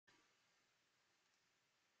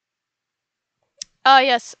Ah,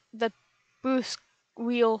 yes, the boost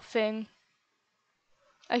wheel thing.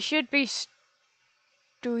 I should be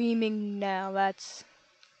streaming now. That's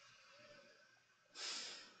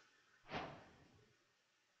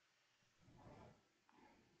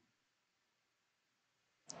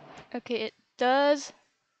okay. It does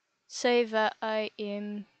say that I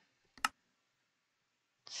am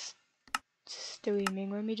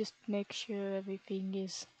streaming. Let me just make sure everything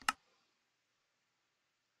is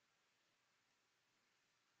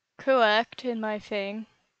correct in my thing.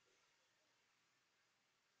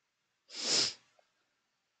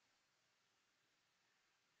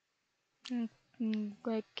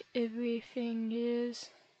 Like everything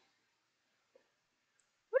is.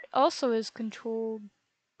 What also is Control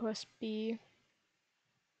plus B?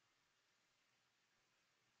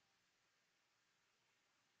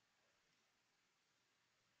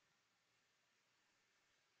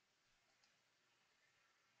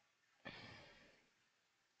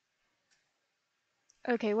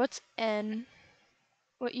 Okay, what's N?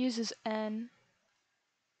 What uses N?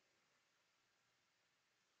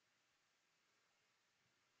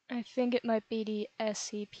 I think it might be the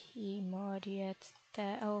SCP mod yet.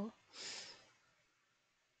 Oh,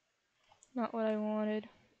 not what I wanted.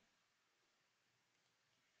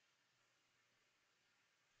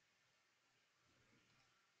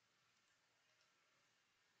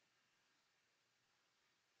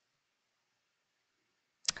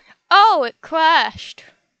 Oh, it crashed.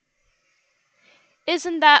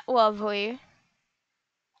 Isn't that lovely?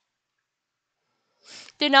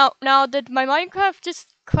 Did my Minecraft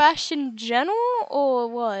just crash in general, or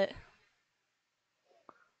what?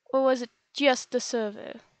 Or was it just the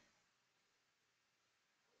server?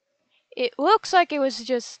 It looks like it was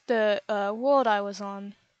just the world I was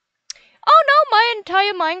on. Oh no, my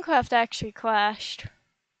entire Minecraft actually crashed.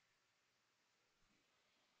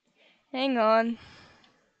 Hang on.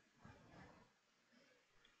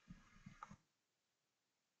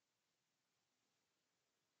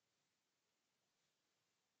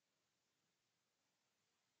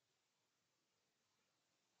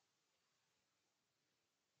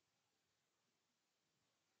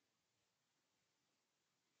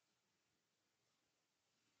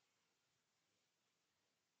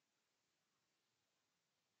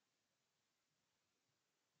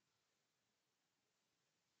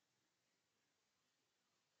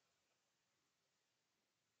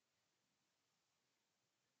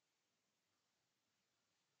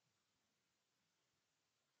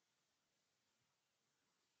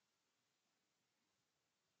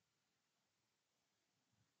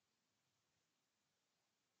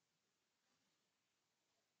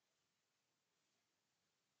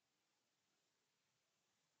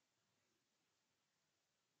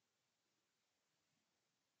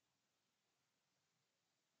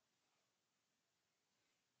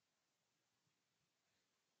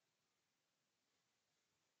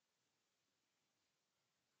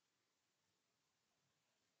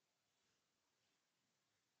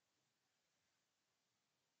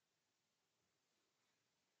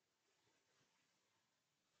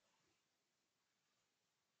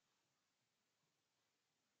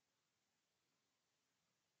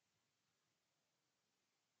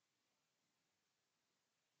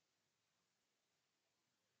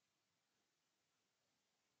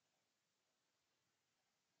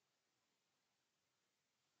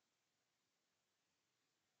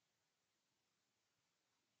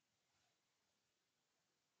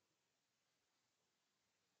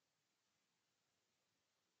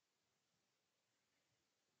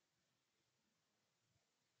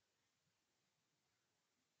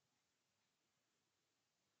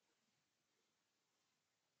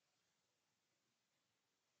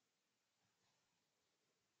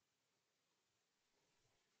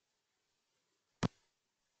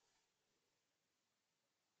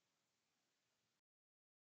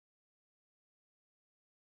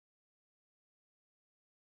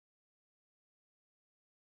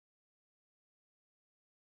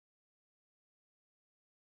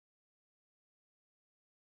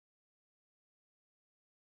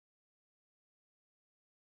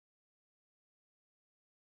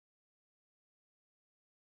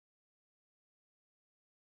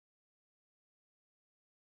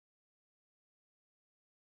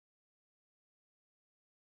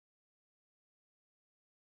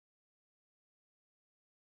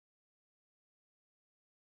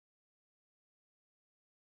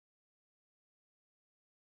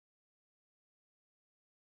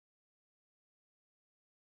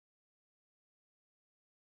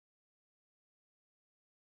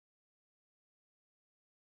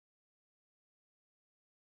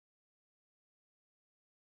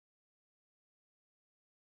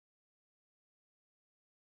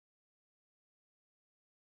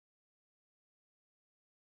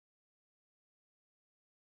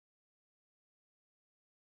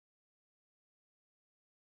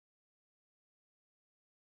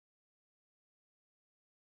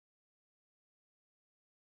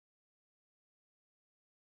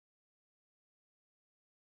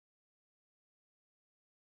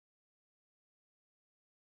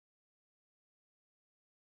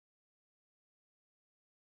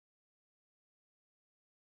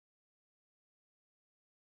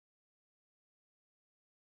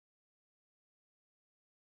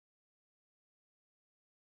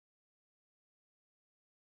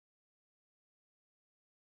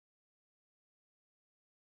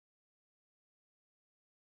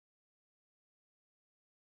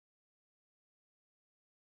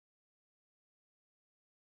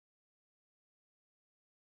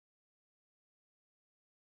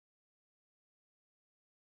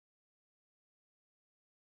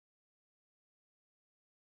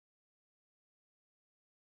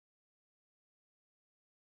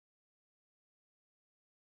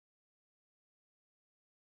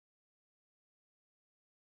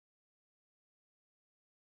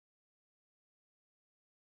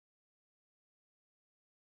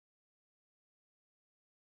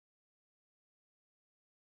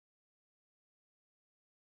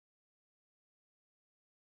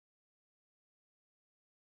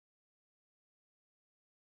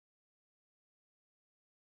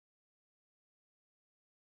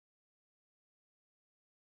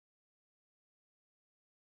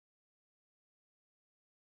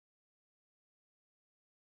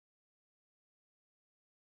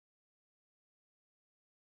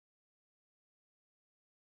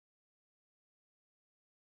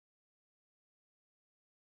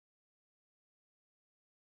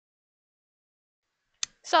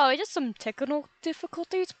 Sorry, just some technical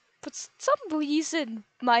difficulties. For some reason,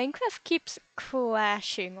 Minecraft keeps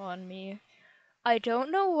crashing on me. I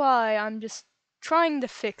don't know why, I'm just trying to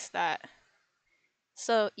fix that.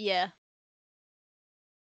 So, yeah.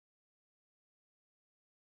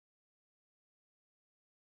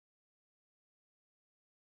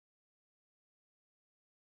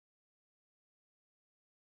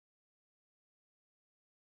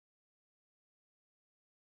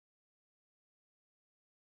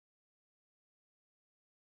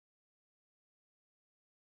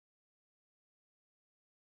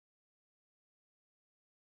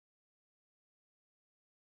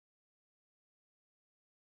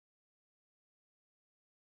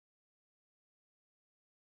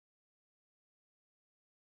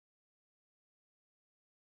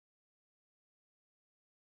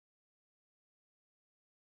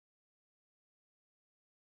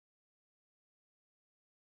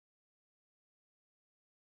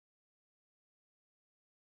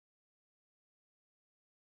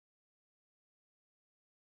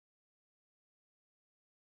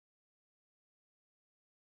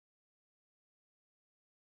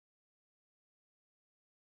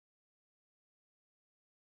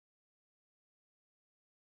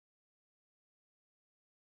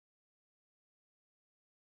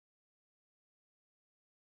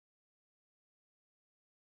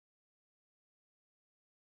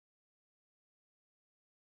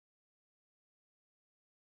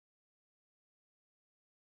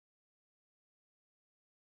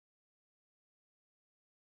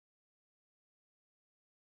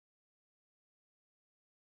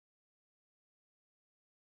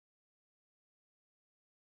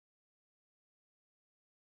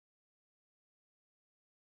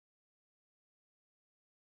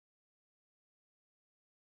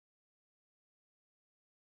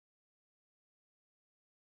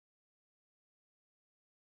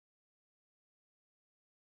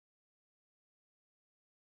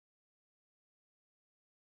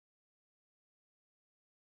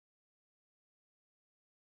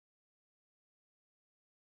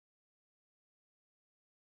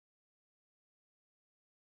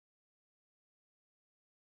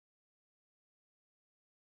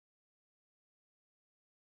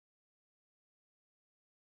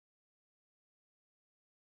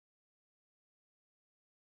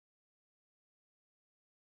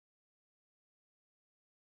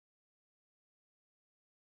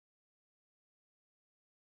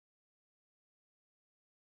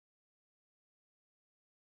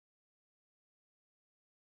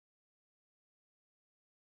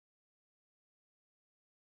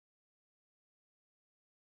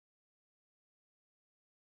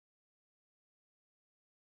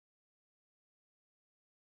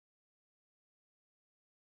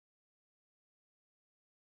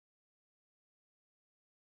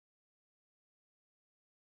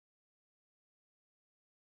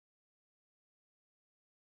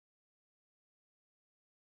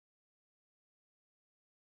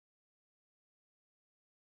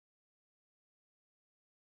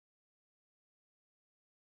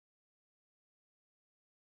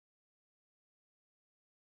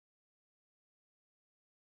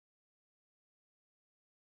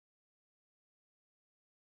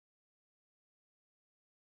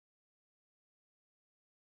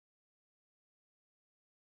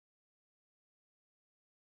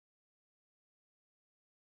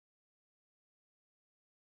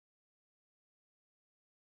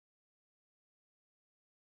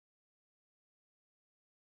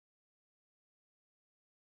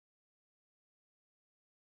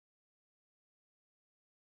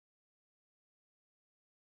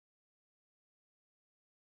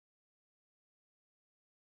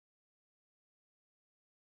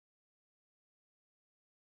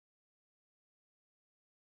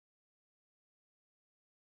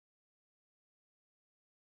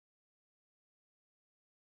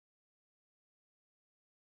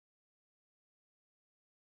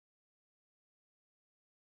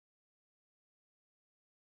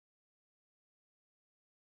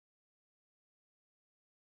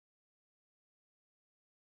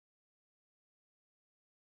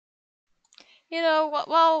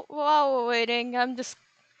 While we're waiting, I'm just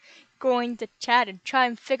going to chat and try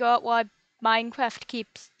and figure out why Minecraft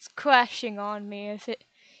keeps crashing on me.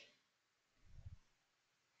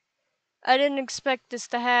 I didn't expect this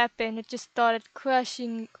to happen. It just started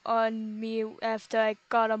crashing on me after I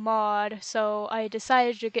got a mod, so I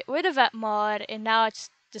decided to get rid of that mod, and now it's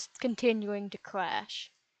just continuing to crash.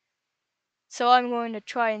 So I'm going to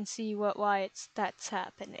try and see why that's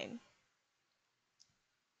happening.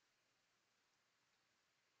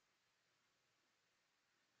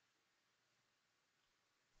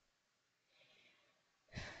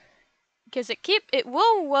 because it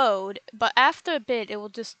will load, but after a bit it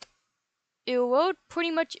will load pretty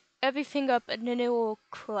much everything up and then it will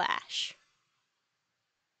crash.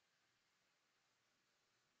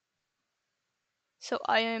 So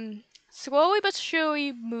I am slowly but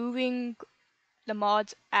surely moving the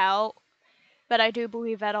mods out, but I do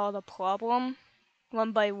believe that are the problem,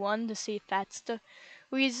 one by one, to see if that's the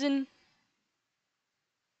reason.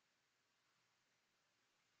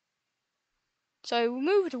 So I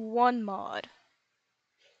removed one mod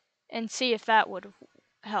and see if that would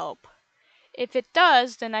help. If it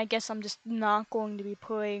does, then I guess I'm just not going to be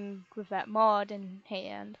playing with that mod in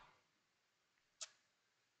hand.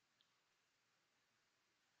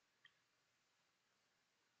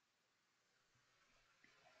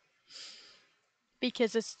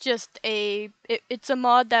 Because it's just it's a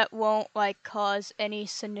mod that won't like cause any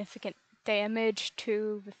significant damage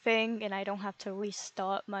to the thing, and I don't have to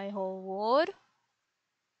restart my whole world.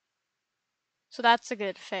 So that's a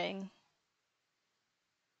good thing.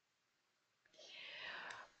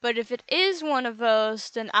 But if it is one of those,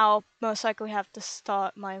 then I'll most likely have to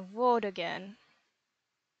start my world again.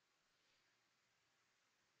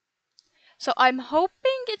 So I'm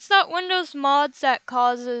hoping it's not one of those mods that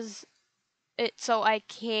causes it so I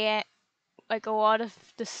can't, like, a lot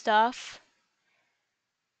of the stuff,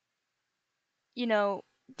 you know,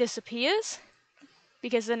 disappears.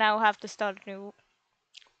 Because then I'll have to start a new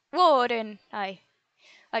world, and like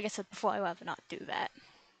I said before, I'd rather not do that.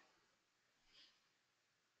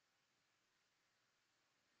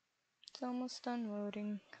 It's almost done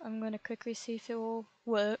loading. I'm gonna quickly see if it will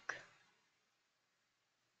work.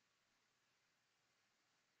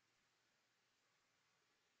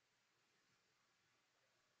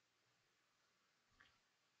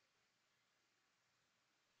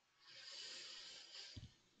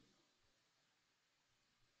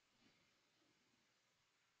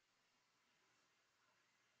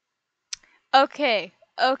 Okay,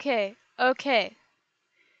 okay, okay.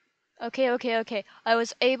 Okay. I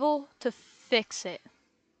was able to fix it.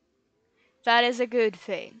 That is a good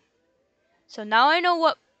thing. So now I know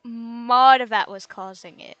what mod of that was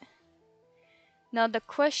causing it. Now the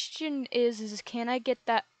question is can I get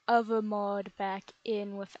that other mod back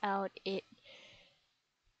in without it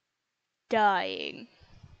dying?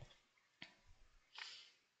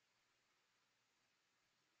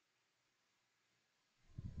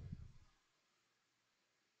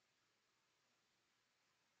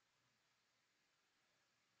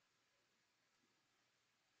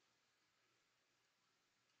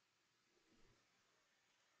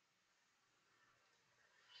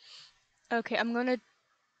 Okay, I'm gonna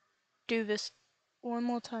do this one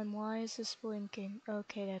more time. Why is this blinking?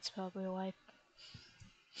 Okay, that's probably why.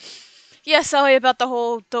 Yeah, sorry about the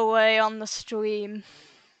whole delay on the stream.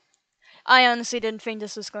 I honestly didn't think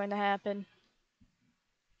this was going to happen.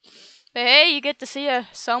 But hey, you get to see a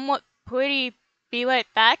somewhat pretty be right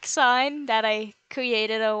back sign that I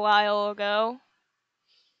created a while ago.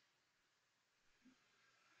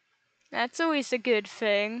 That's always a good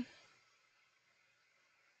thing.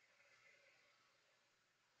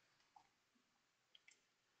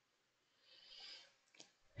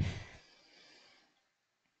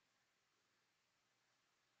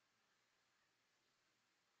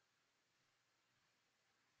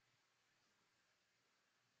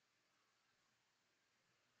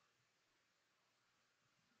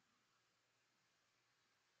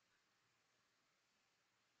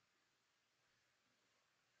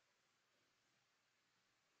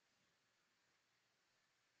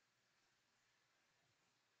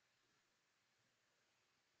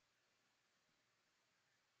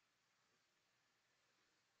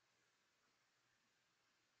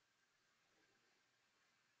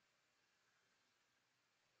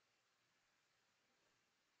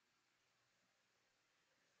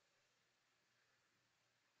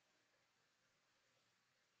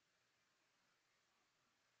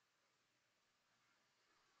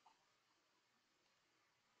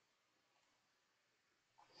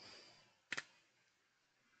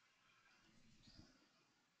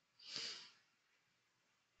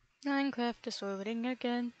 Minecraft is loading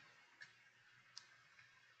again.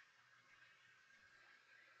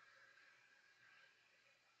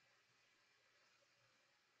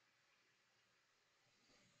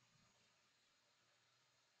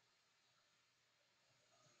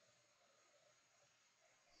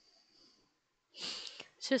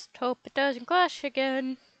 Just hope it doesn't crash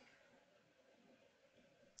again.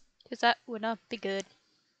 Because that would not be good.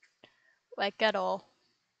 Like at all.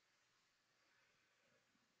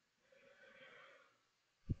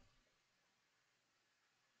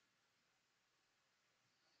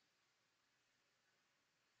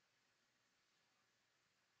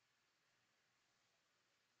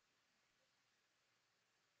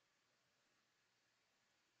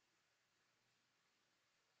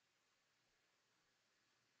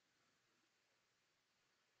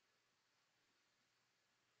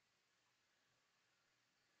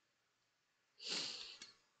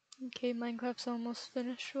 Okay, Minecraft's almost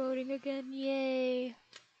finished loading again. Yay!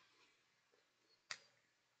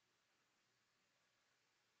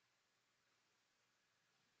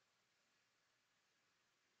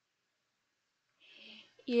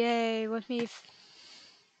 Yay, let me...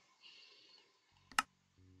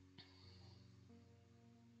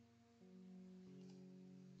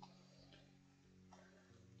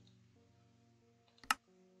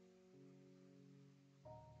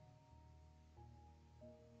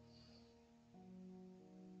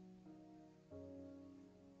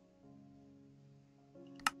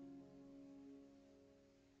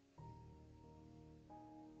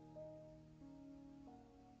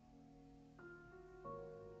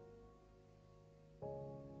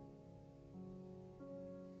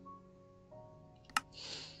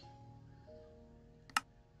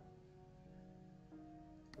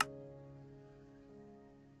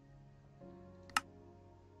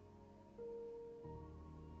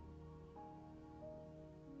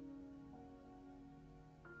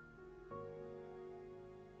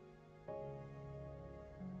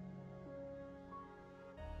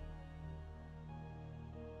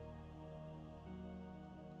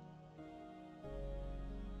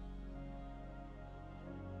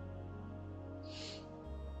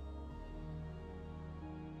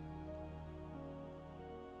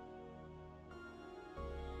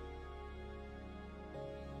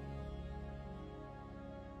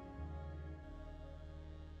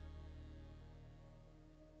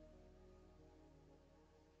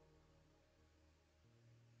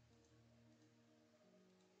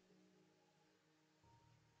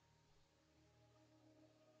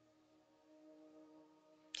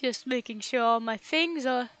 Just making sure all my things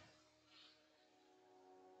are...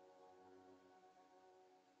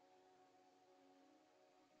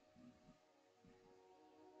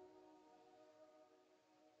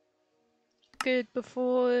 good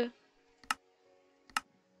before...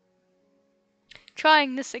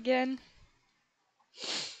 trying this again.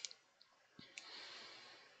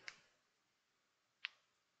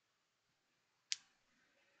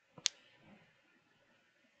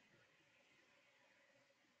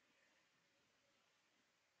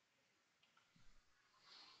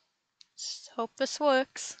 Just hope this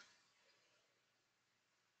works.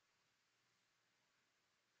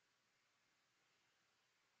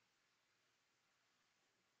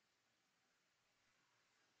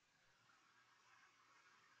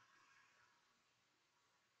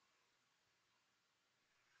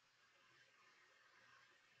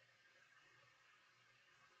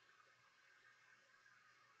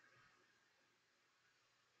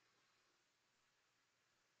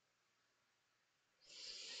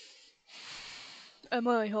 I'm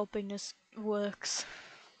really hoping this works,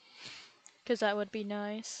 because that would be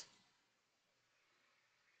nice.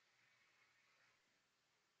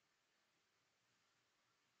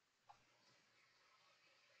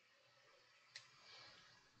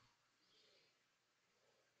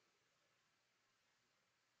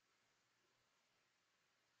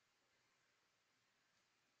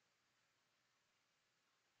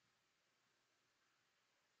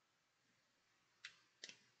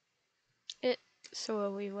 It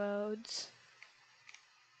slowly loads.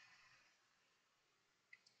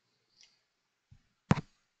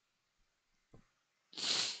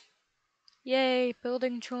 Yay,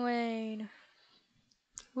 building terrain.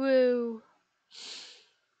 Woo.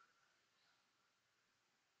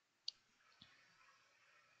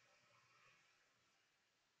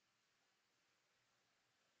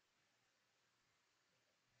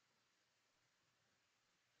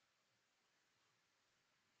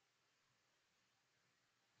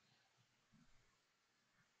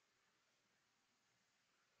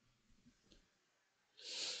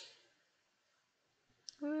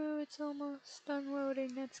 Woo, it's almost done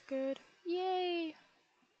loading, that's good. Yay!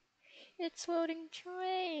 It's loading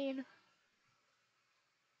terrain.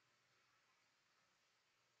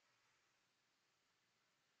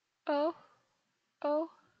 Oh, oh.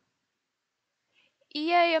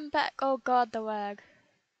 Yay, I'm back. Oh god, the lag.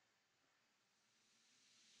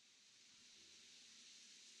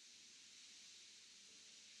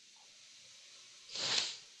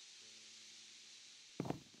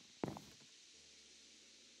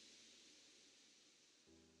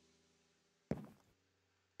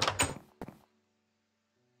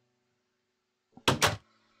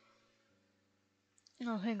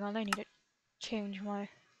 Oh, hang on, I need to change my...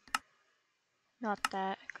 not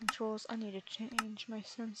that. Controls, I need to change my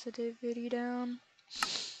sensitivity down.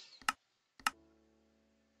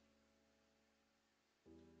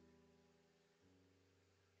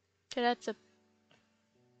 Okay, that's a...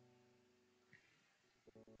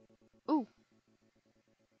 ooh.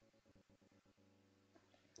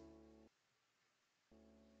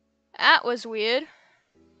 That was weird.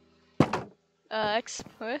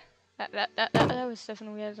 What? That was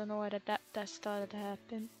definitely weird. I don't know why that started to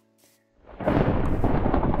happen.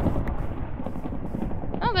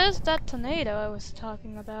 Oh, there's that tornado I was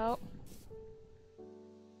talking about.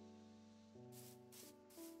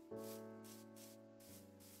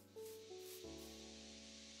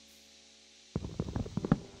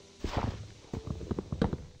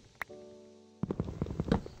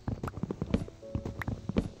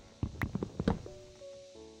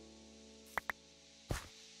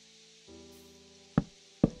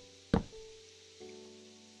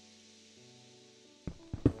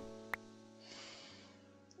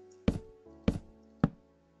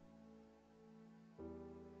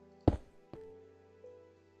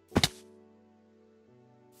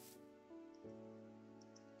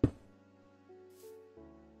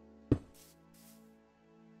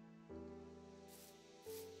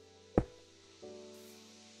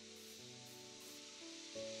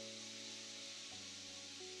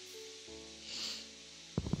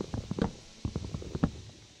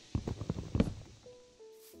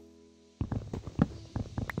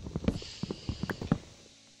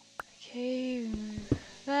 Okay, remove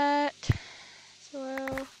that as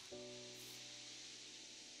well.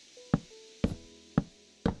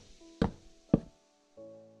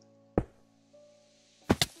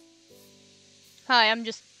 Hi, I'm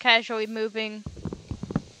just casually moving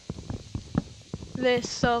this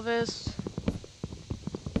so this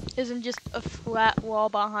isn't just a flat wall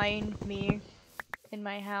behind me in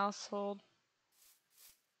my household.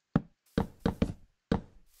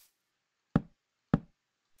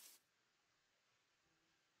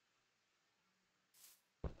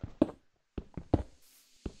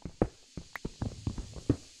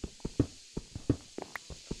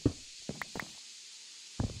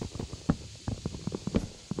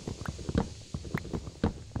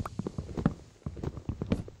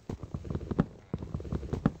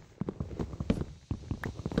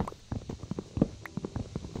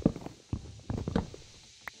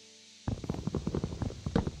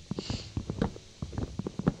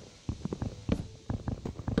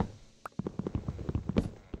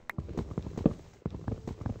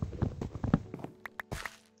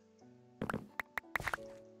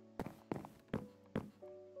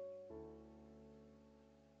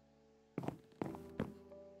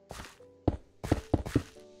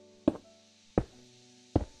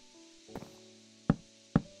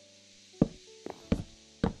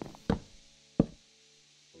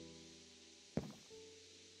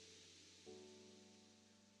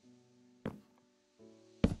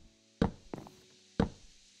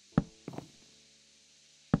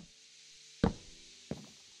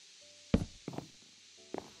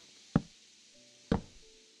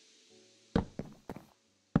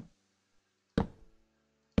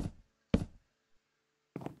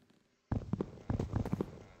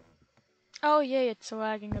 Oh yay, it's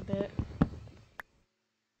lagging a bit.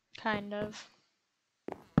 Kind of.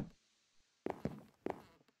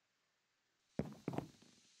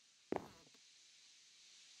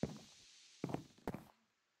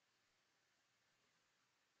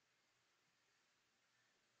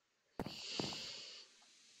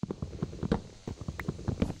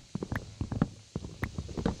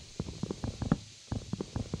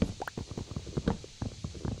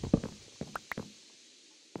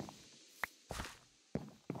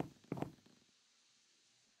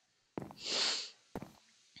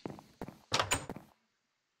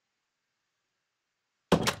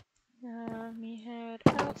 Let me head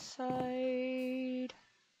outside.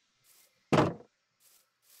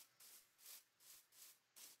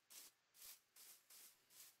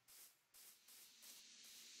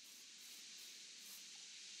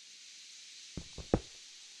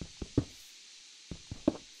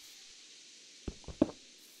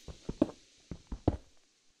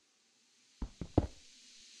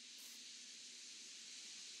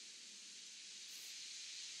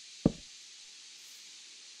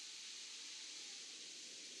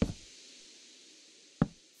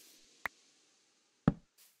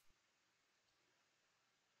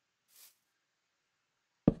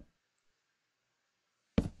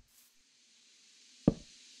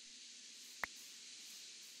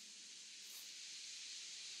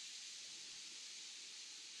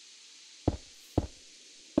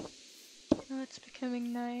 Oh, it's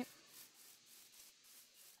becoming night.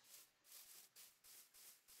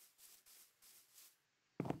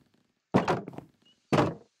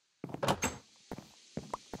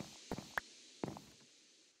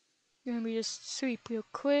 Let me just sweep real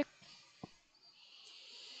quick.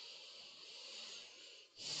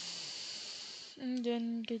 And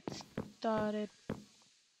then get started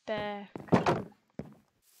back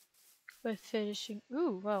with finishing.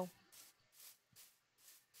 Ooh, whoa.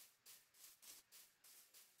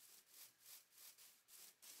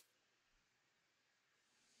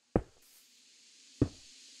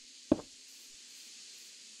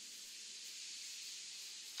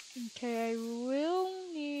 Okay, I will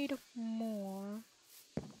need more.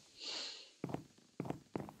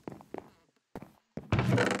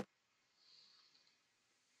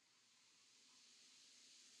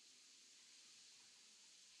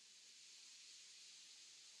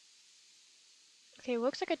 Okay,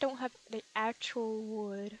 looks like I don't have the actual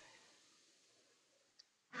wood.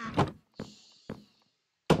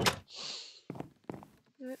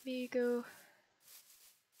 Let me go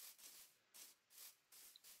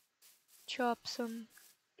chop some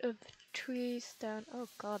of the trees down. Oh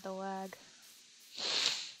god, the lag.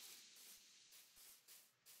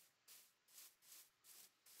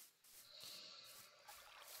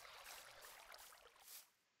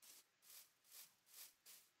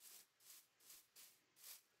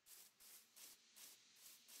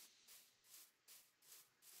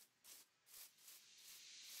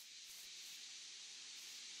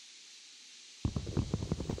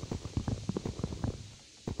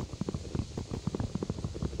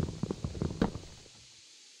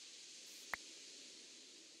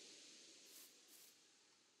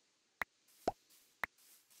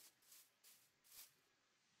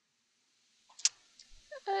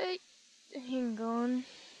 Hang on.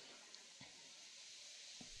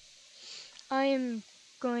 I am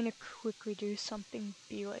going to quickly do something,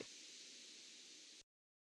 be like.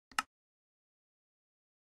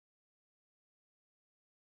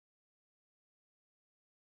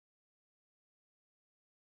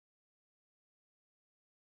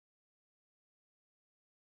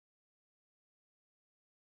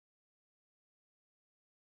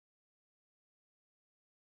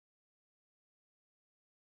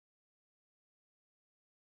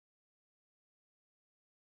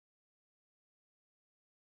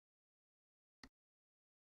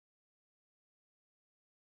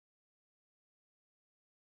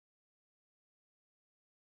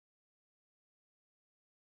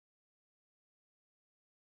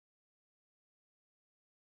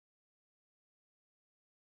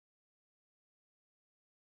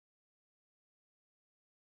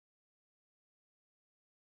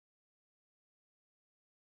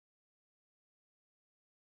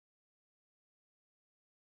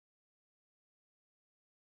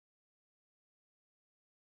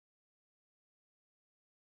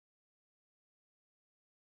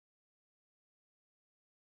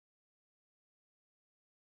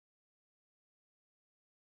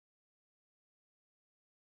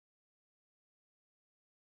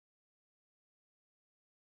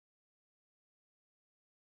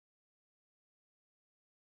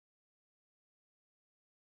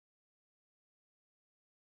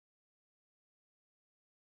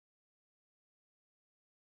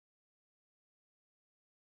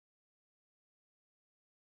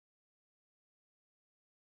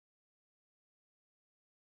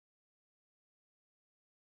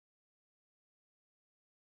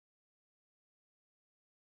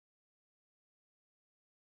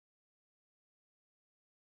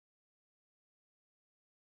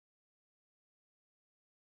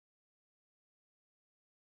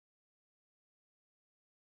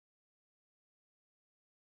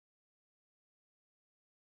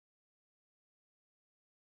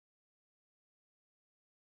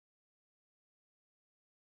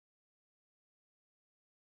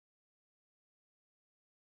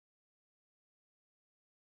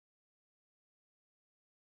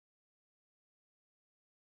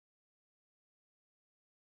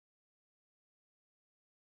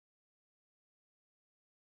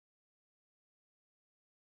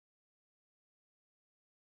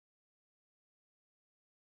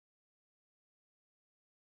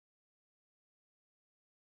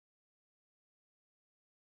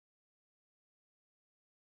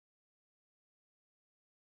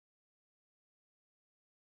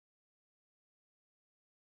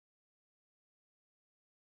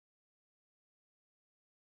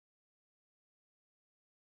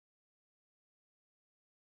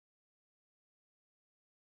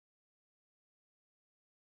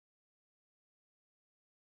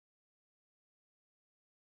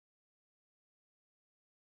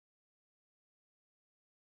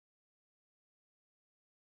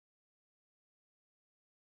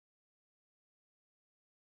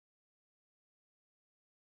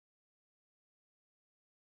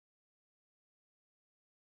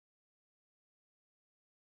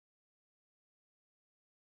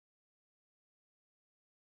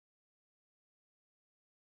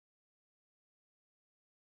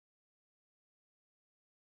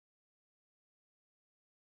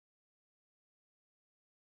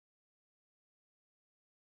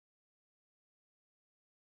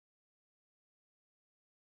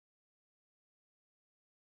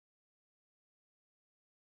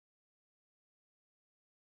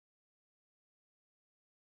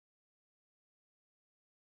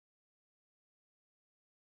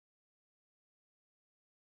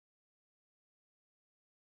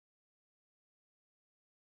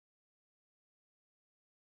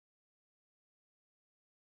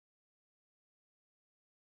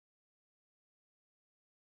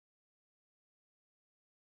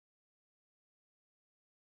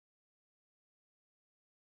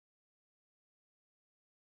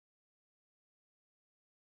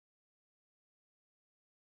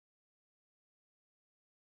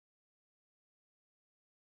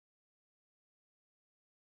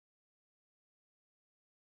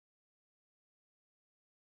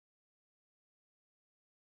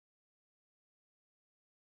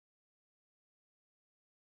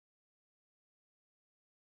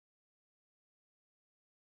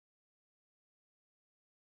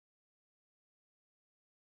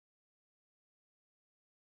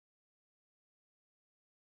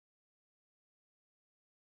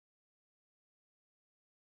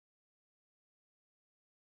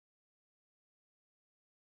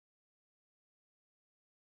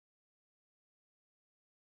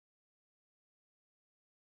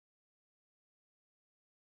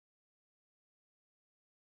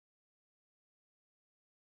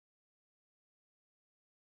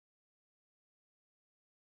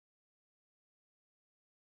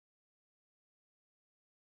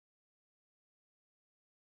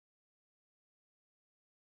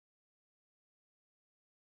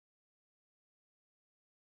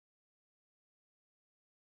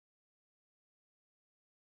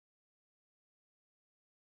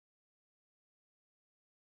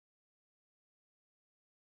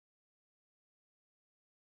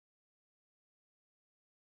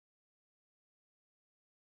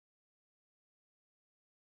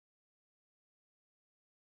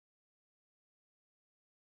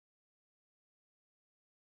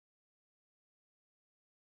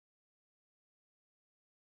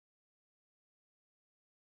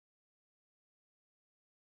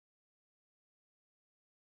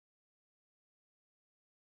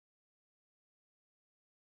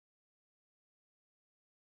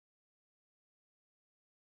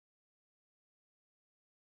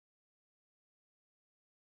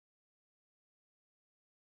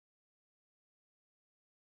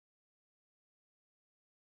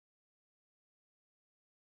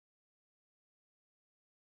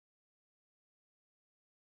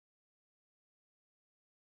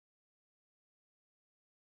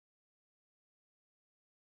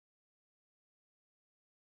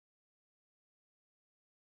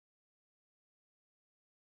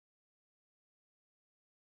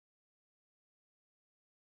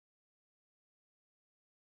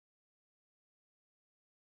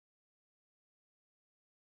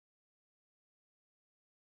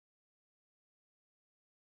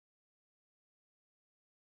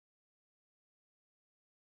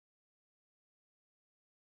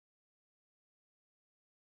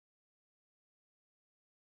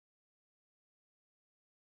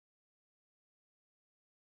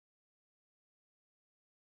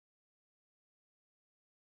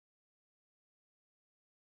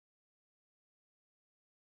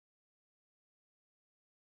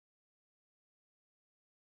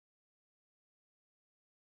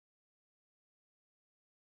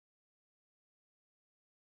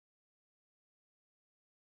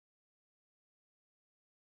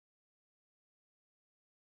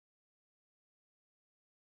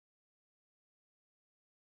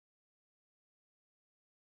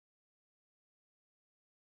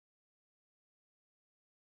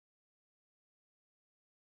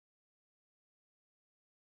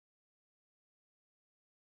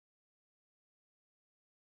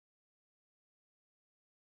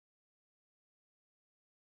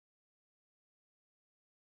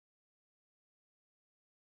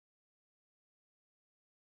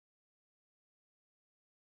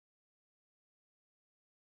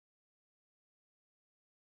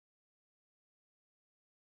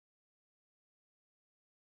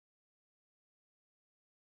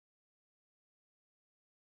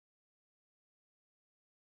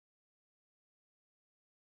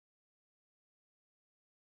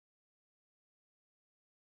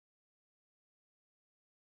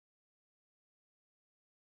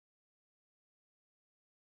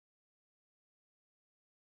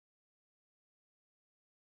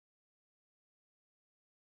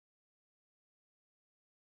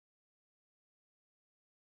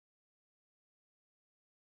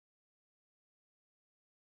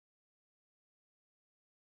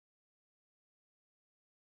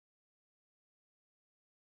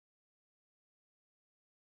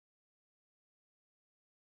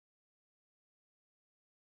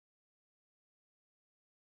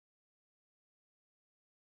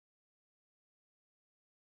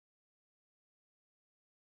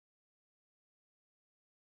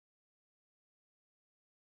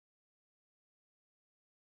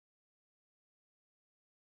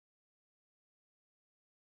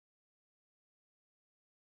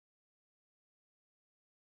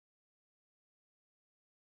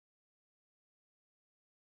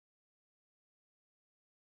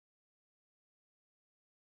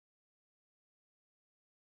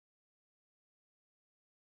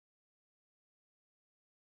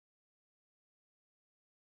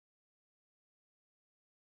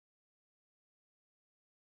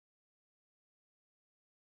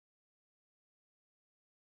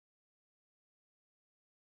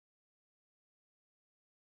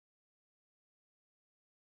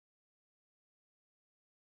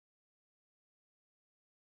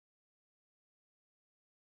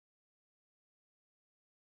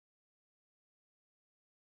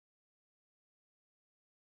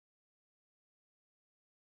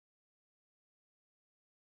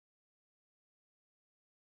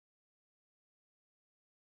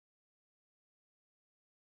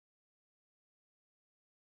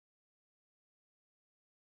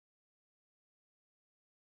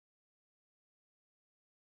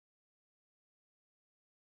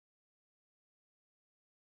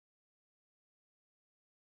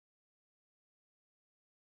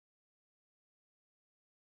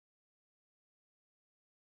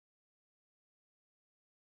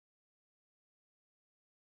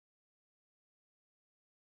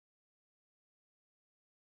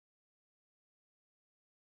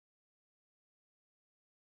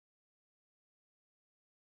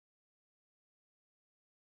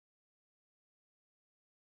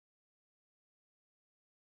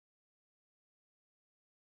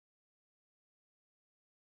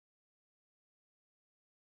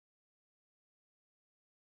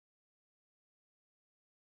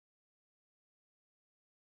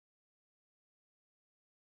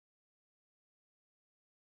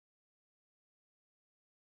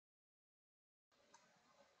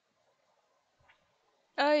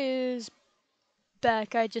 I is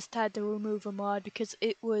back. I just had to remove a mod because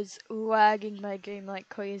it was lagging my game like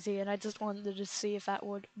crazy, and I just wanted to see if that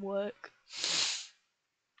would work.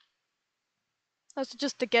 Also,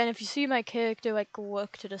 just again, if you see my character like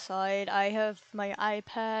look to the side, I have my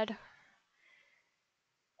iPad.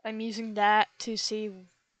 I'm using that to see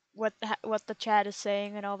what the chat is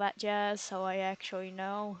saying and all that jazz, so I actually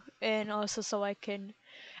know, and also so I can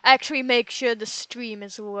actually make sure the stream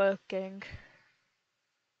is working.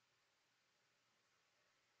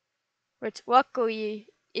 Which luckily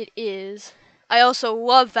it is. I also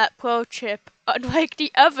love that pro tip. Unlike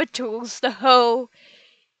the other tools, the hoe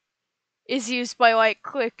is used by like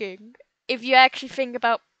clicking. If you actually think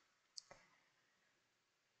about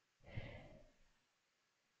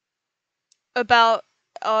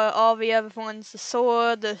all the other ones, the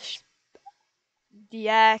sword, the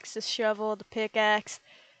axe, the shovel, the pickaxe,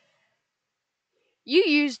 you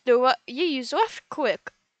use left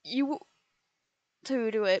click to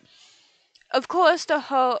do it. Of course,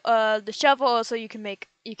 the shovel also you can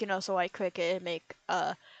also like click it and make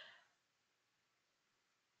all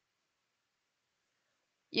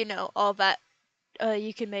that.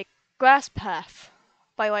 You can make grass path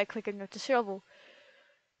by right clicking with the shovel.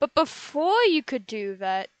 But before you could do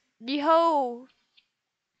that, the hoe,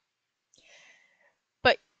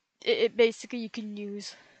 but it basically you can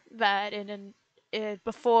use that, and then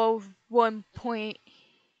before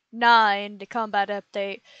 1.9, the combat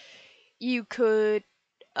update, you could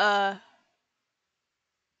uh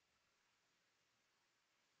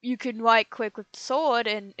you can right click with the sword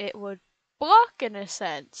and it would block in a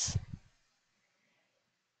sense.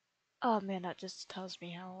 Oh man, that just tells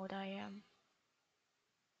me how old I am.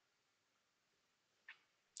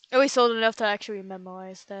 At least old enough to actually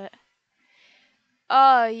memorize that.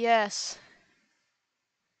 Ah, yes.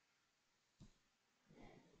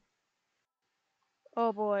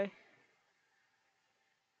 Oh boy.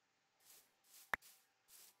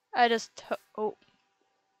 Oh.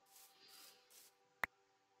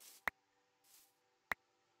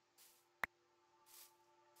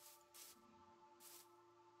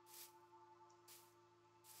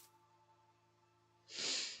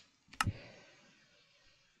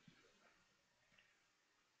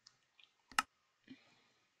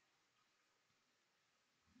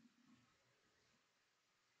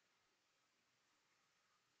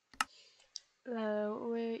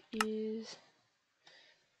 Where is...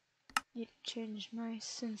 Need to change my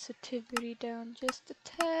sensitivity down just a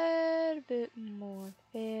tad bit more.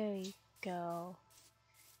 There we go.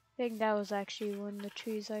 I think that was actually one of the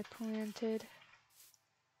trees I planted.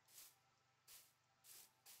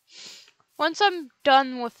 Once I'm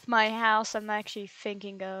done with my house, I'm actually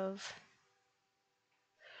thinking of...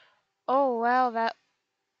 Oh wow, that...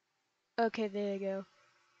 Okay, there you go.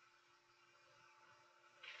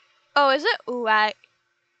 Oh, is it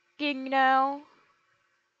lagging now?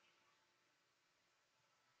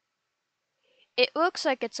 It looks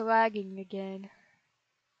like it's lagging again.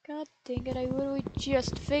 God dang it, I literally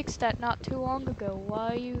just fixed that not too long ago.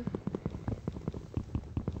 Why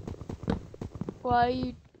are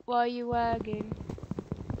you lagging?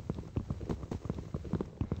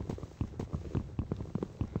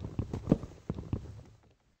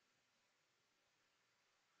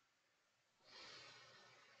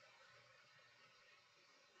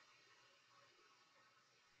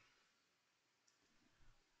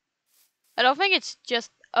 I don't think it's just...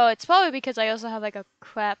 Oh, it's probably because I also have like a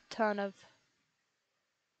crap ton of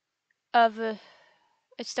other...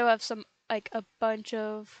 I still have some, like a bunch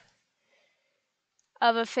of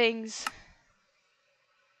other things.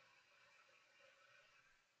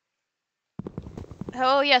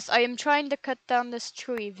 Oh yes, I am trying to cut down this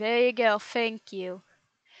tree. There you go, thank you.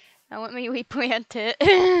 Now let me replant it.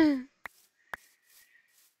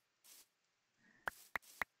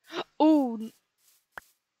 Ooh.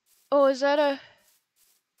 Oh, is that a...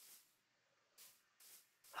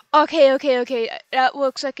 Okay. That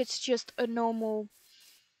looks like it's just a normal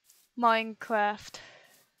Minecraft.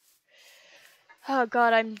 Oh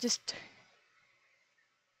god, I'm just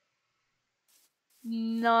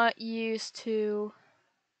not used to...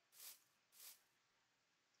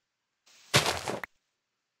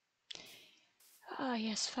 Ah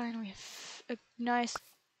yes, finally a nice,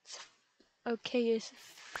 okay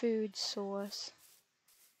food source.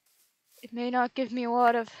 It may not give me a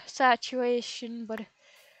lot of saturation, but it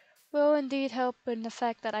will indeed help in the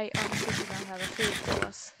fact that I honestly do not have a food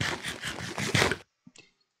source.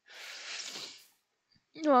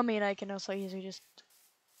 Well, I mean, I can also easily just...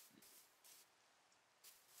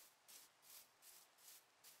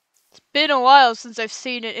 It's been a while since I've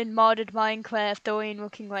seen it in modded Minecraft, only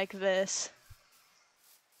looking like this.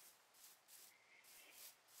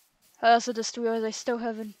 I also just realized I still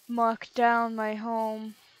haven't marked down my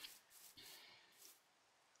home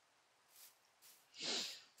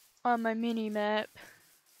on my mini map.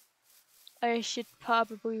 I should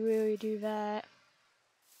probably really do that.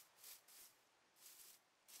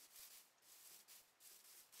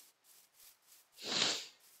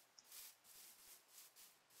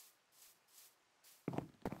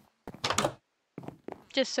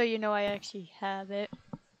 Just so you know, I actually have it.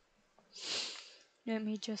 Let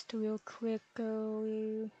me just real quick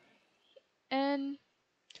go and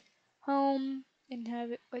home and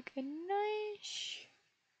have it like a nice.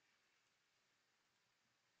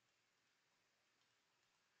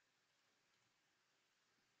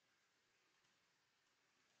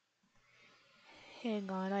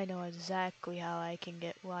 Hang on, I know exactly how I can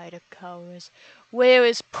get lighter colors. Where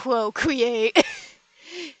is Procreate?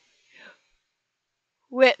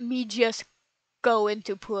 Let me just go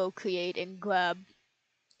into Procreate and grab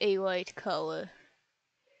a light color.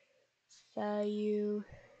 Value.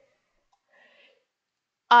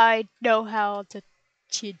 I know how to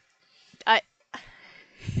cheat. I.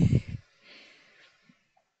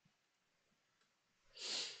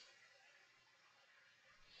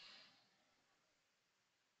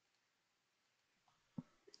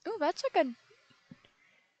 Oh, that's like a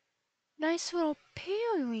nice little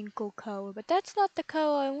periwinkle color, but that's not the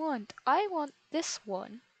color I want. I want this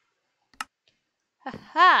one.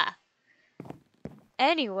 Haha.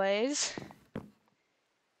 Anyways.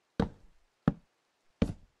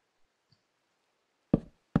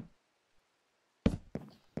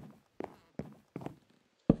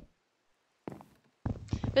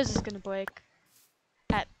 This is gonna break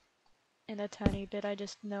in a tiny bit, I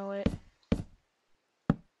just know it.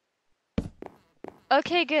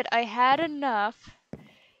 Okay, good. I had enough.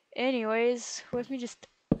 Anyways, let me just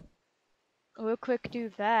real quick do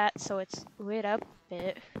that so it's lit up a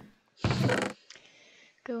bit.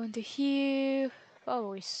 Go into here.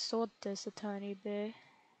 Probably sort this a tiny bit.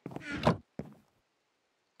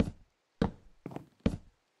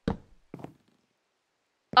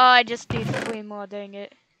 Oh, I just need 3 more, dang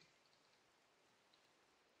it.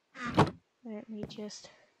 Let me just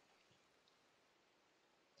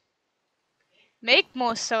make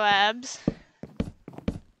more slabs.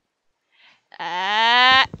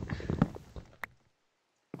 Ah!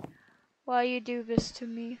 Why you do this to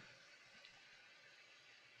me?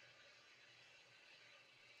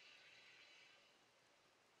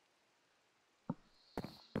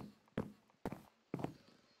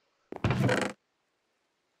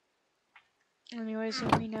 Anyways,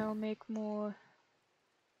 let me now make more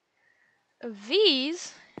of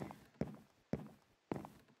these.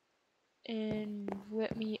 And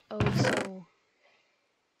let me also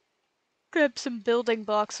grab some building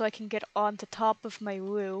blocks so I can get on the top of my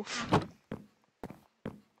roof.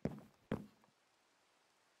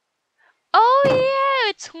 Oh yeah,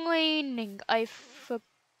 it's raining. I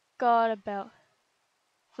forgot about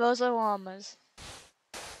those are llamas.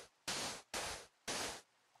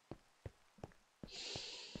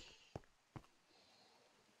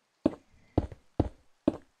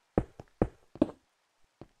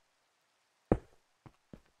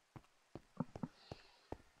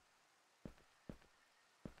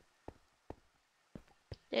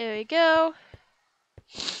 There we go.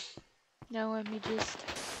 Now let me just...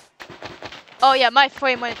 Oh yeah, my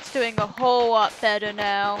frame rate's doing a whole lot better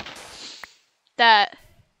now. That...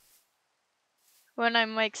 When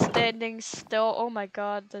I'm like standing still, oh my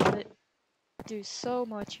god, does it do so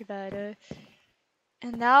much better.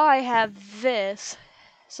 And now I have this.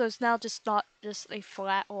 So it's now just not just a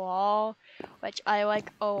flat wall, which I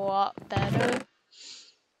like a lot better.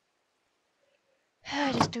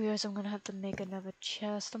 I just realized I'm gonna have to make another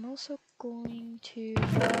chest. I'm also going to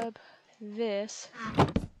grab this.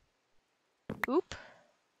 Oop.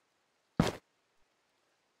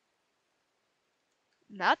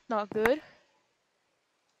 That's not good.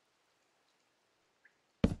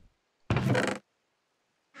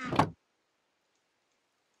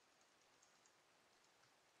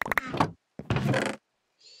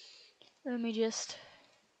 Let me just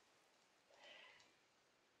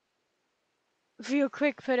real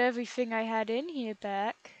quick put everything I had in here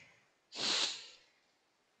back.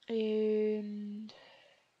 And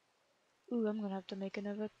ooh, I'm gonna have to make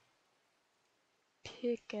another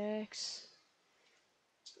pickaxe.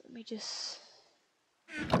 Let me just...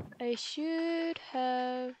 I should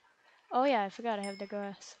have... Oh yeah, I forgot I have the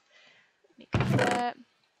grass. Let me cut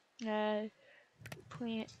that.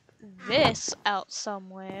 Plant this out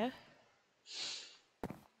somewhere.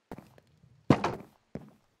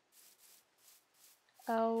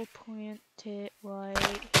 I'll plant it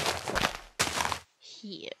right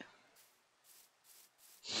here.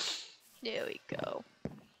 There we go.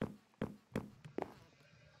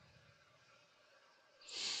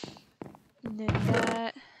 And then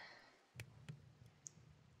that.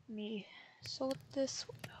 Me sort this.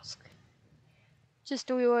 What else? Just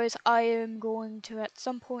realized I am going to at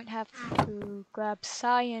some point have to grab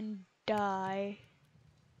cyan dye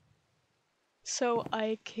so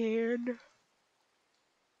I can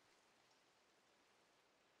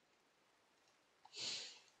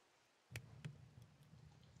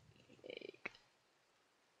make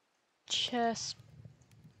chest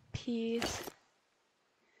piece.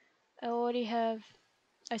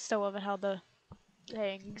 I still haven't had the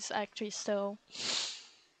things actually still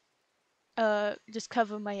just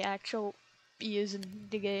cover my actual ears in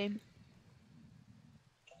the game.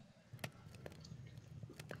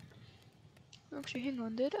 Actually, hang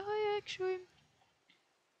on, did I actually?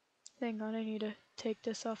 Hang on, I need to take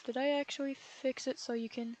this off. Did I actually fix it so you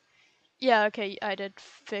can? Yeah, okay, I did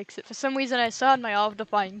fix it. For some reason, I still had my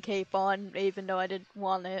All-Define cape on, even though I didn't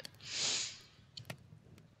want it.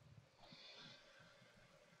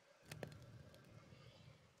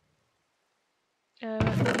 So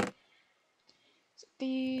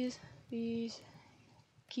these,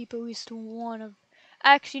 keep at least one of.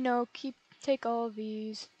 Actually, no, take all of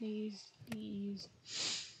these. I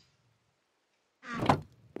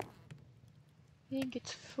think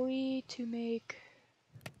it's free to make.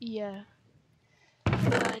 Yeah,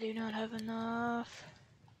 I do not have enough.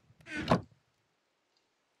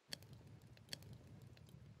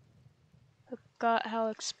 Forgot how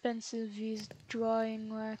expensive these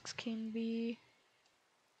drying racks can be.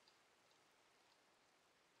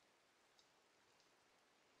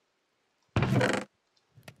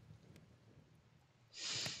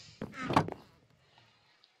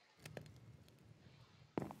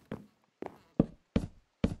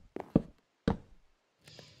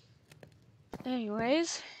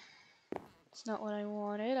 Anyways, it's not what I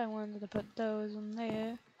wanted. I wanted to put those in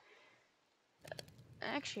there.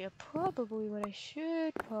 Actually, probably what I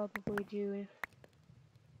should probably do.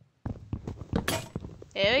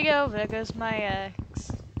 There we go. There goes my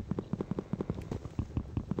axe.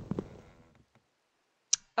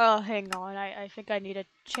 Oh, hang on. I think I need to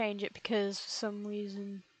change it because for some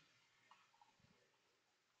reason.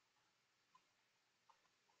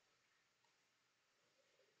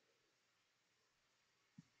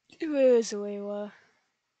 Where is the Layla?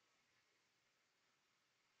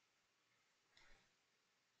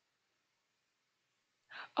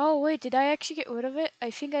 Oh wait, did I actually get rid of it?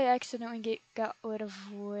 I think I accidentally got rid of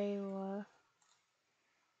Layla.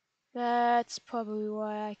 That's probably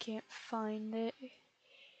why I can't find it. It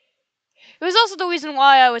was also the reason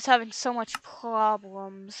why I was having so much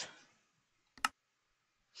problems.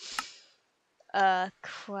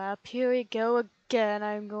 Crap, here we go again.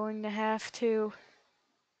 I'm going to have to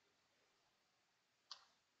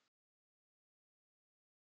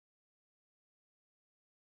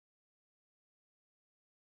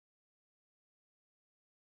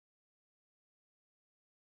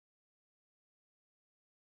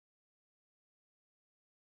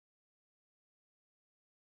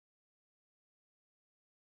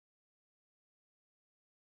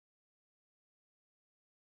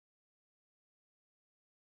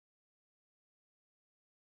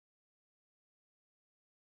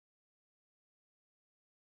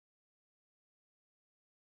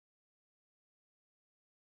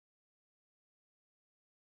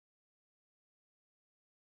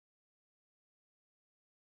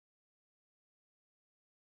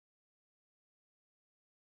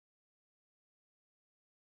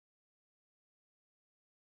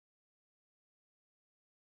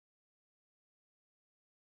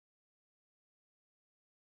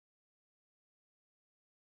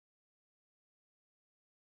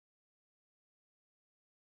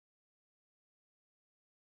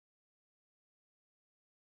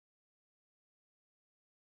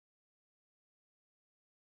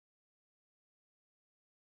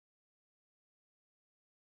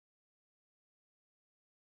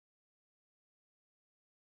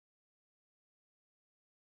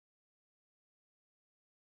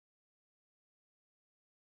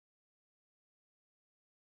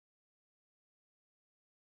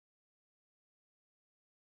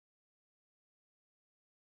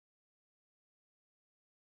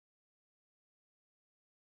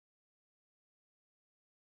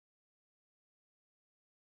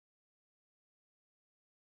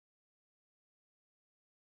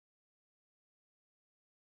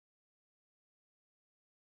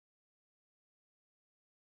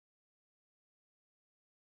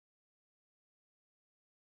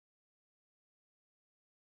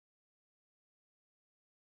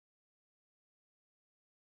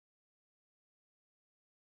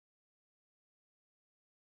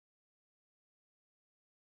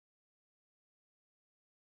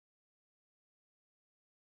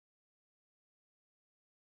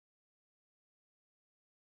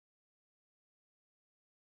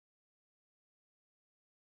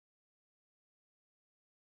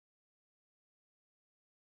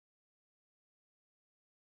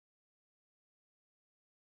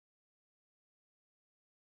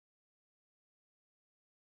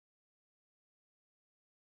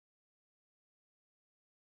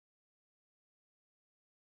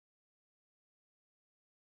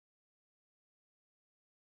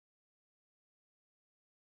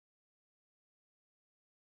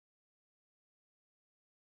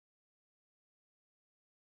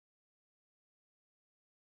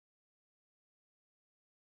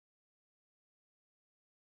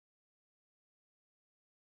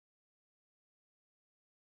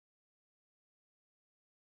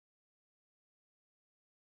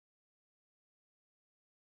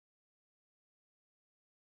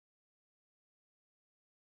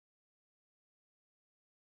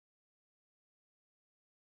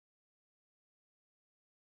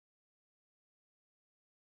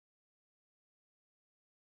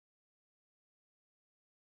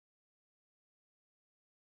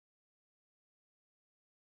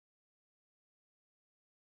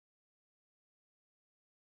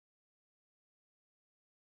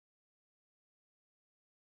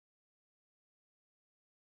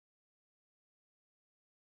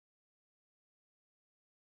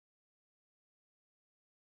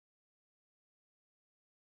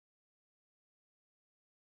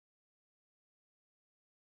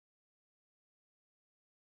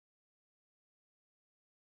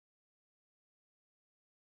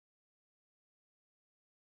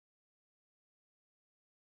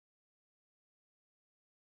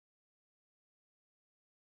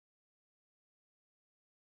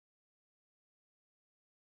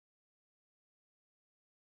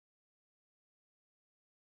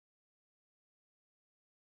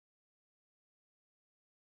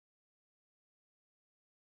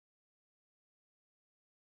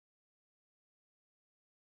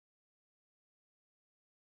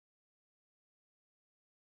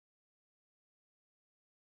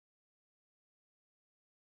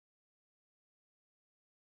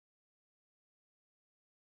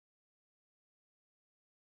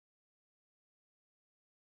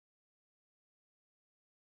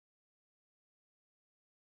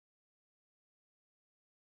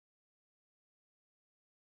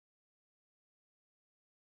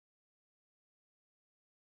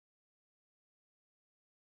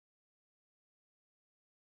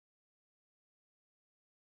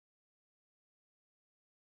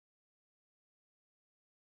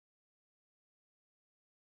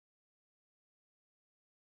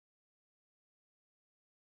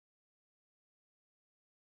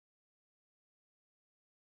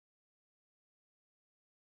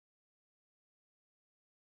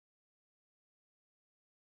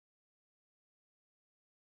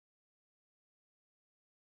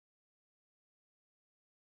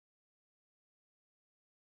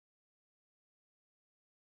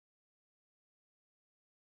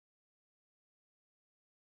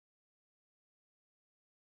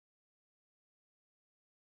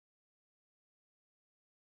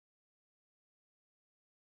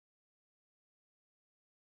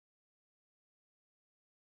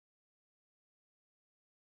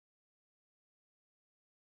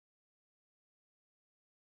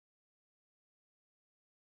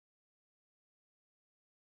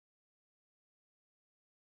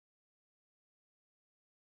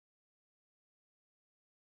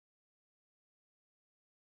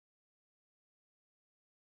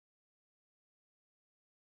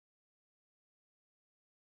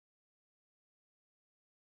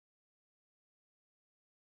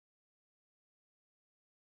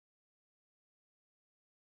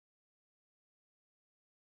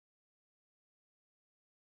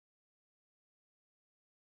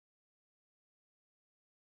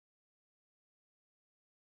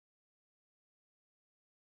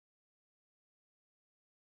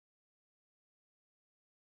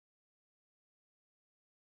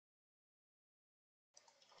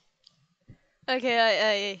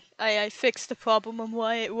Okay, I fixed the problem on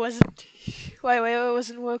why it wasn't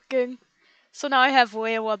working. So now I have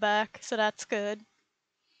Wawa back, so that's good.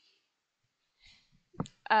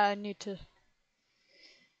 I need to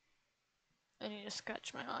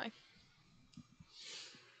scratch my eye.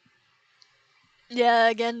 Yeah,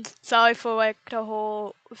 again, sorry for like the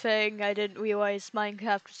whole thing. I didn't realize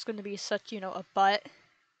Minecraft was gonna be such, a butt.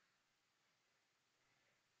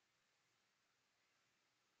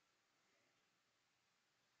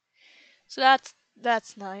 So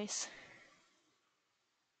that's nice.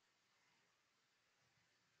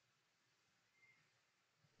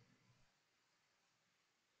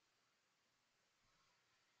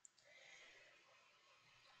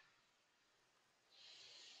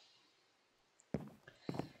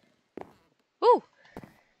 Ooh!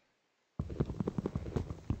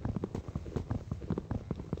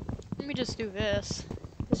 Let me just do this.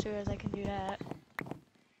 As soon as I can do that.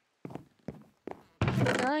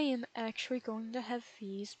 I am actually going to have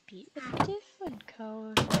these be a different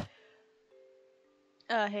color.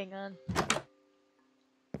 Hang on.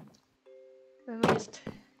 Let me just...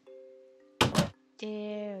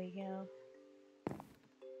 There we go.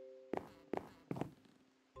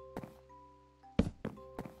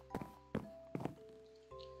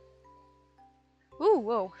 Ooh,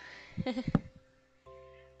 whoa.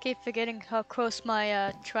 Keep forgetting how close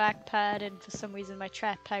my trackpad, and for some reason my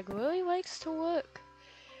trackpad really likes to work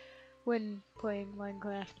when playing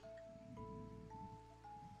Minecraft.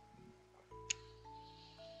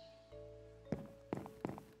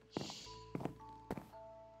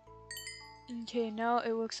 Okay, now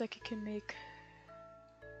it looks like it can make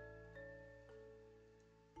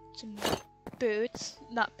some boots.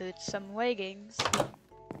 Not boots, some leggings.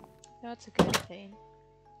 That's a good thing.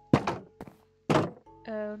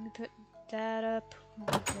 Let me put that up.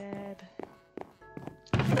 Grab.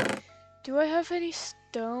 Do I have any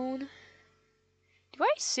stone? Do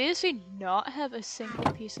I seriously not have a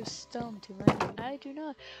single piece of stone to make? I do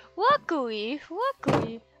not. Luckily,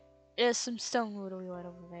 there's some stone literally right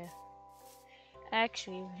over there.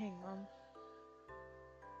 Actually, hang on.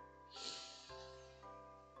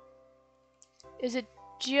 Is it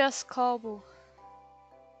just cobble?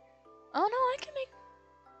 Oh no, I can make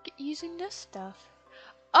using this stuff.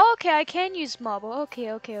 Oh, okay, I can use marble. Okay.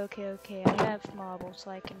 I have marble,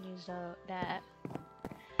 so I can use that.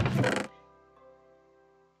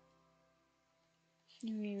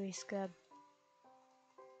 Really scrub.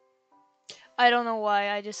 I don't know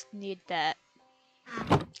why, I just need that.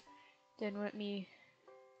 Then let me...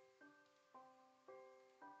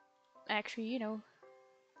 Actually, let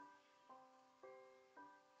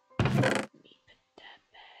me put that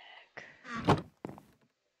back.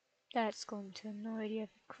 That's going to annoy the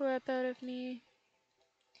crap out of me.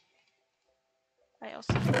 I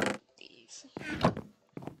also need these.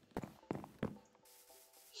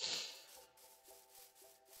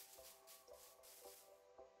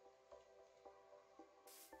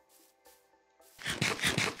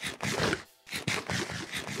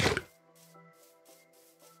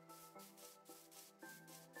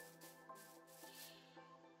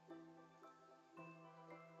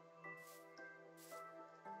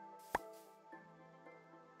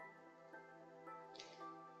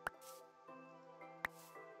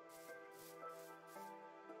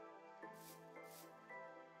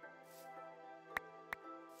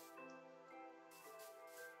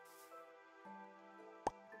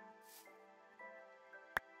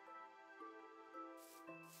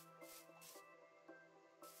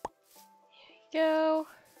 Go.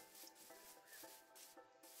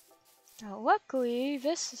 Now, luckily,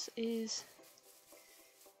 this is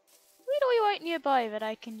literally right nearby that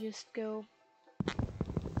I can just go.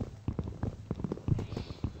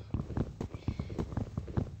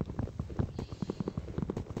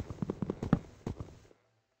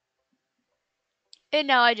 And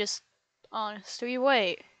now I just honestly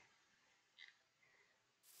wait.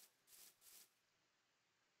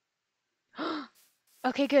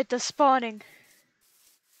 Okay, good, the spawning.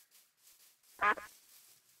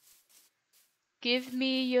 Give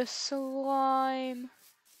me your slime.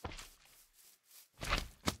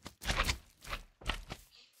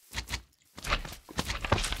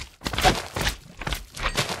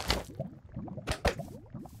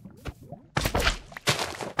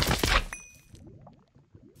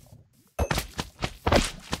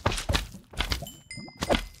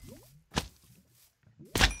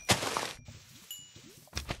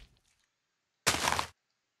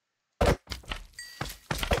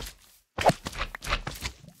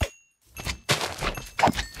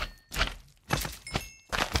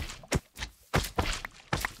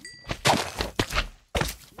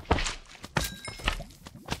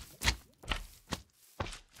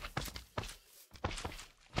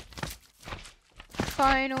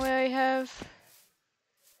 finally I have...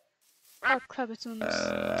 Oh crap, it's on those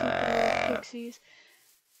stupid little pixies.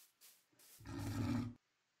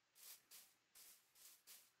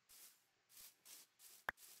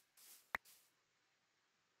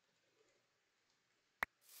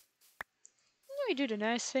 Let me do the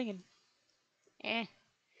nice thing and...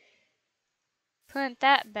 Put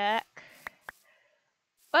that back.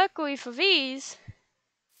 Luckily for these,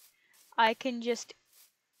 I can just...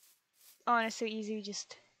 honestly easy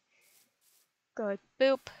just... go like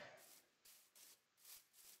boop.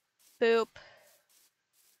 Boop.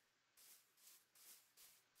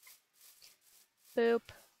 Boop.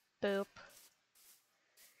 Boop.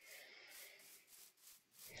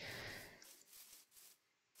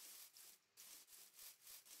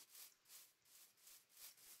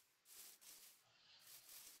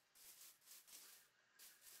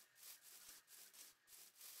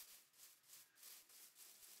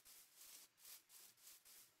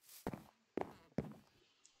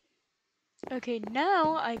 Okay,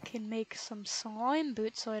 now I can make some slime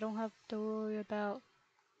boots so I don't have to worry about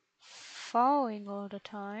falling all the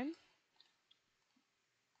time.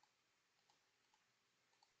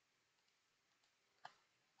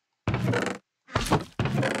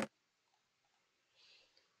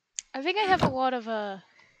 I think I have a lot of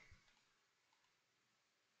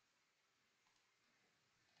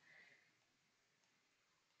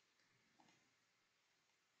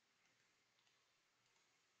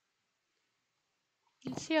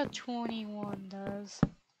let's see how 21 does.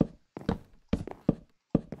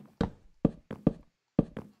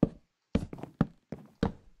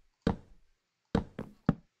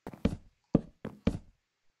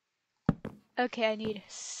 Okay, I need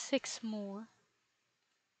 6 more.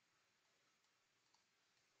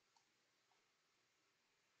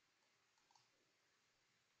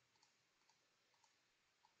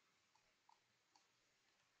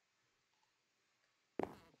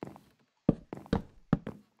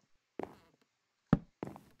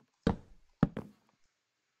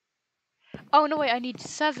 Oh no wait, I need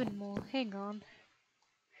 7 more. Hang on.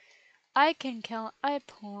 I can count, I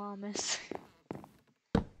promise.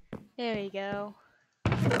 There we go.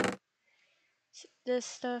 Set this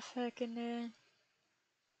stuff back in there.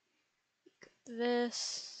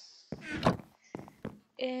 This.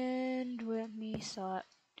 And let me start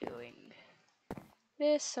doing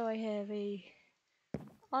this so I have a,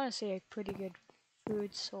 honestly, a pretty good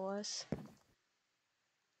food source.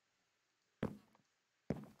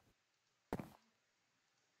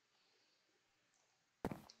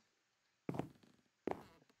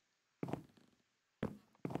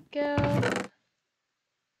 Go.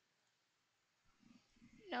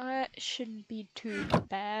 No, that shouldn't be too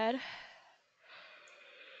bad.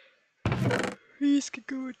 These could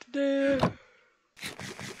go into there.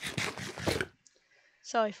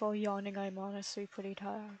 Sorry for yawning, I'm honestly pretty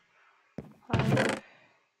tired.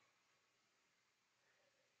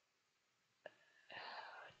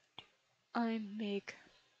 I make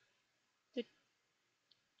the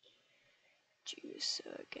juice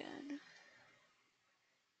again.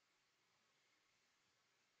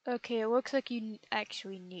 Okay, it looks like you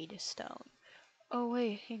actually need a stone. Oh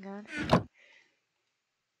wait, hang on.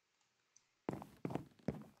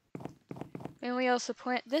 And we also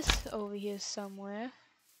plant this over here somewhere.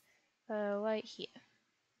 Right here.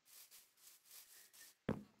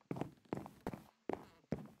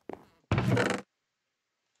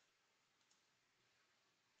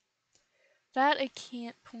 That I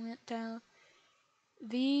can't plant down.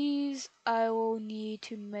 These I will need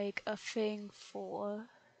to make a thing for.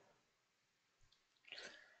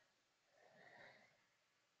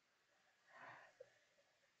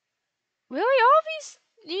 Really? All these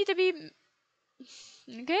need to be...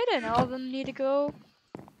 Okay then, all of them need to go.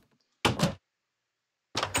 Do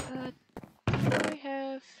I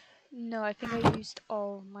have... No, I think I used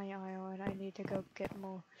all of my iron. I need to go get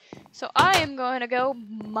more. So I am going to go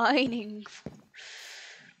mining.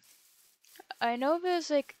 I know there's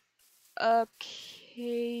like a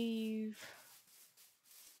cave.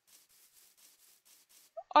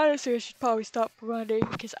 Honestly, I should probably stop running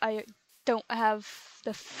because I don't have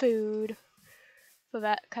the food for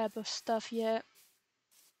that type of stuff yet.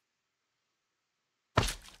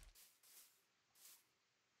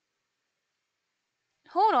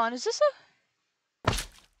 Hold on, is this a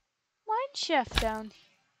mine shaft down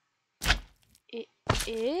here? It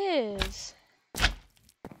is.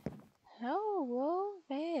 Hello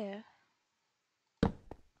there.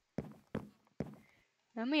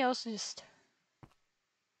 Let me also just...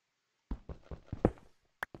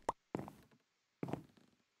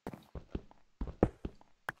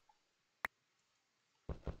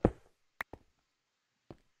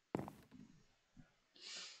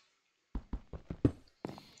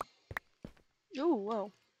 Ooh,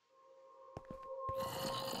 whoa.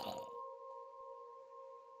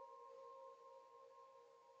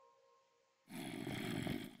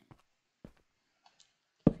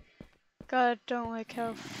 God, don't like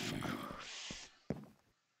how.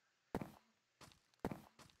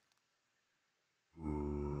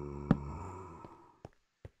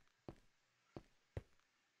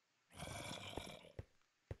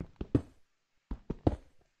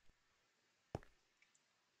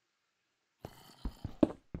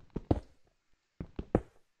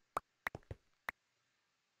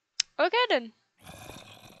 Okay then.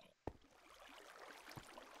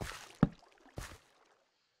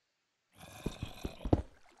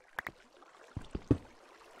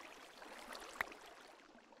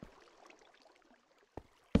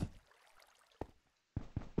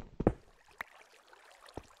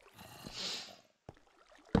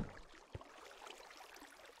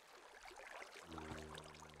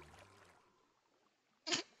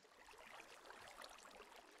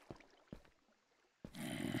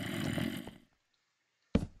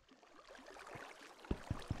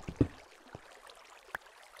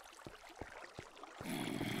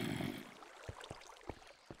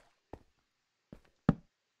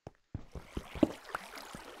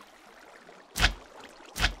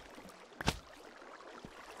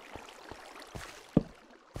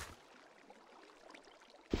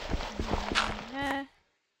 Nah.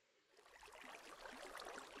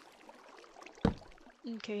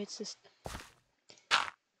 Okay, it's just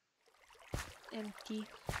empty.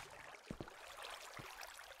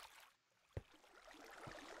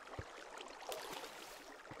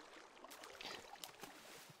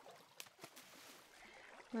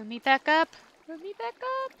 Let me back up. Let me back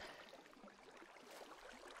up.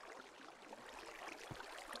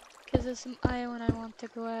 Because there's some iron I want to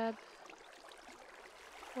grab.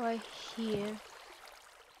 Right here.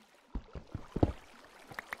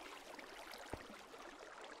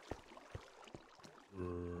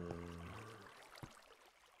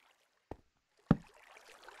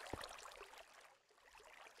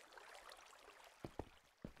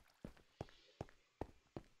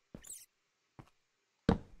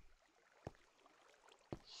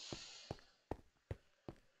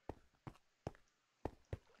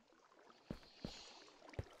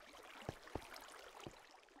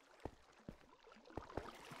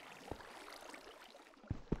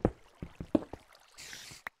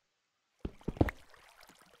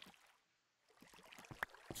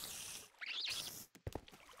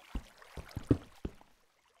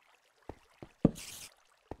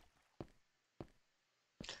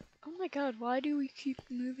 Oh my god, why do we keep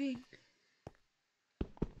moving?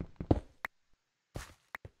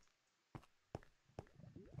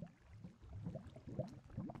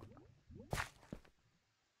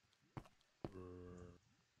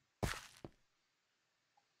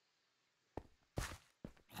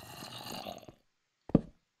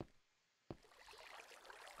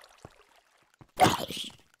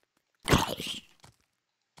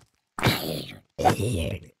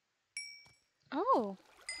 Oh,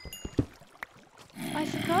 I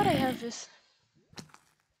forgot I have this.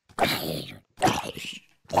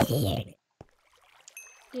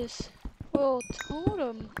 This world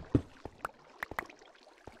totem.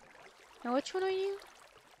 Now which one are you?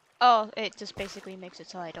 Oh, it just basically makes it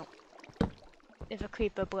so I don't. If a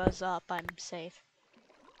creeper blows up, I'm safe.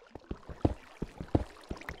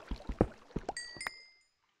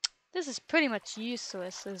 This is pretty much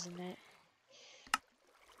useless, isn't it?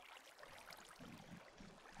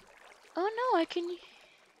 Oh no, I can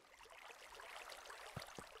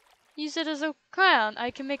use it as a crown.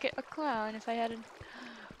 I can make it a crown if I had an.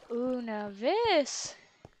 Ooh, now this.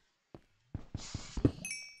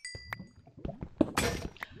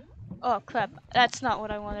 Oh crap, that's not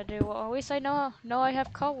what I want to do. Well, at least I know I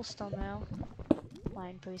have cobblestone now.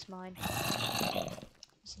 Mine, please, mine.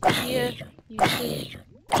 Here, use it.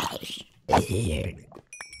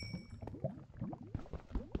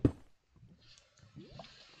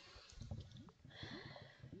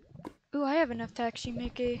 Ooh, I have enough to actually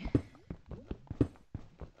make a.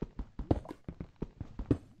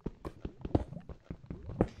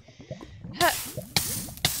 Ha!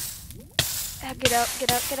 Ah, get out,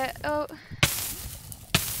 get out, get out. Oh.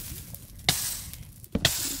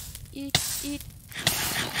 Eat, eat.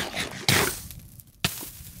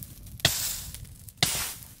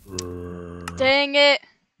 Dang it.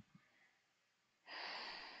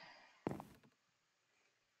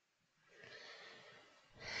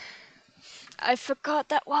 I forgot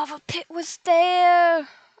that lava pit was there.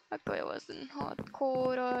 If I wasn't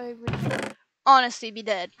hardcore, I would honestly be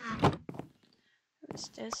dead.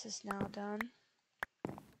 This is now done.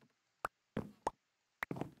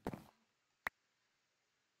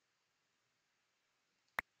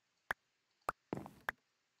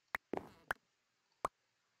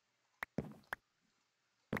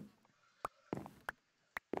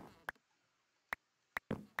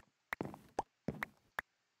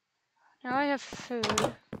 Now I have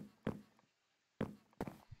food.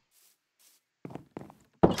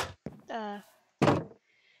 Let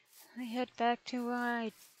me head back to where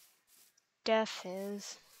my death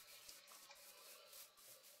is.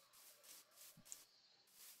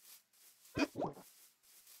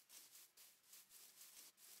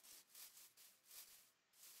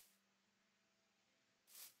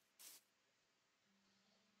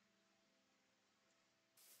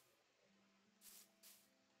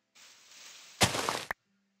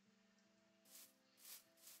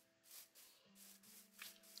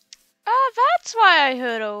 Ah, that's why I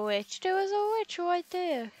heard a witch. There was a witch right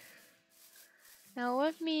there. Now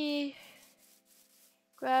let me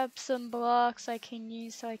grab some blocks I can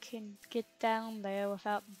use so I can get down there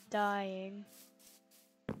without dying.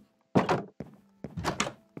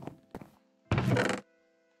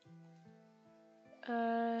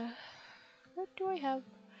 What do I have?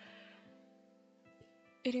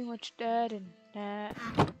 Pretty much that and that.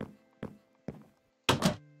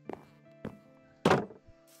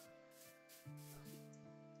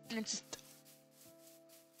 It's just...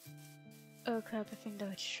 Oh crap, I think that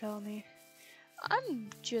would show me. I'm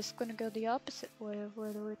just gonna go the opposite way of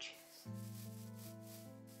where the witch is.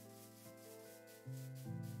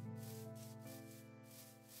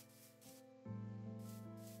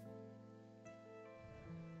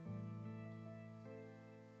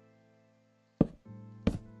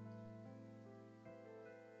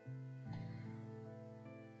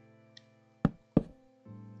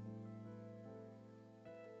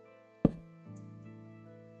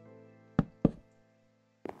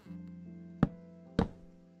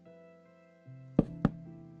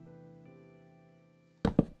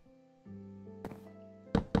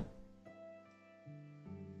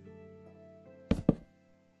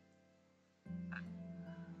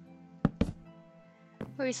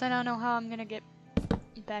 At least I don't know how I'm gonna get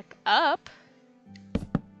back up.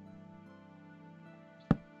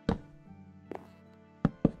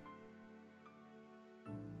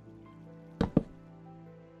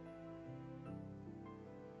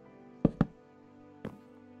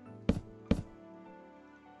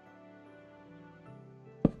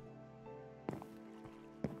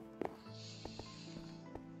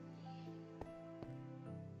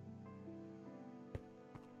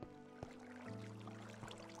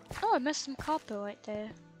 Oh, I missed some copper right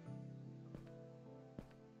there.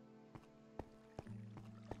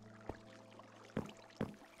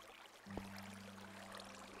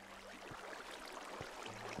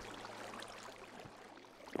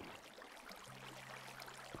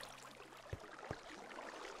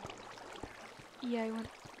 Yeah, I went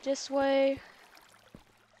this way.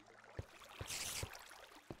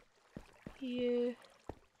 Here.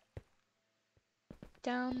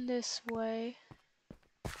 Down this way.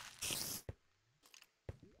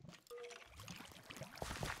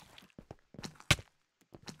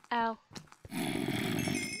 Ow.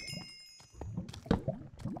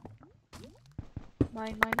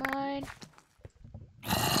 Mine.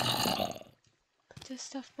 Put this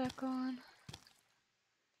stuff back on.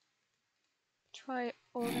 Try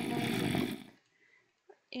organizing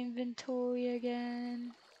inventory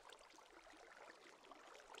again.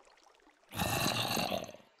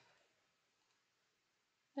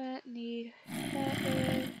 That need that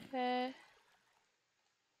there, that.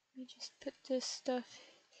 Let me just put this stuff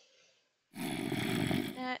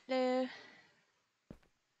that there.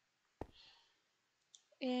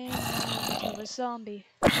 And kill a zombie.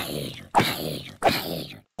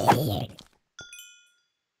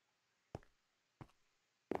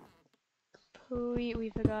 We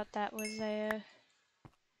forgot that was there.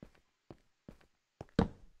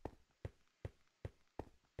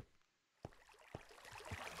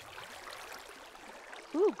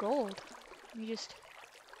 Ooh, gold. Let me just...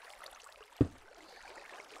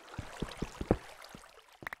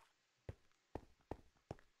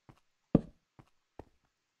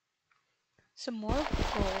 Some more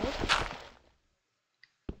gold.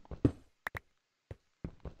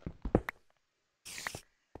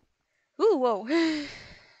 Ooh, whoa.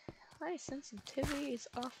 My sensitivity is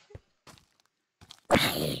off.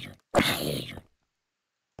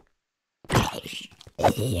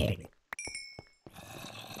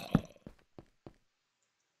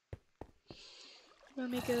 Let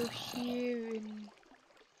me go here and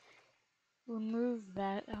remove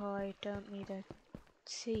that. Oh, I don't need to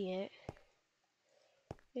see it.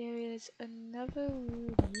 There is another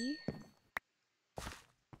ruby.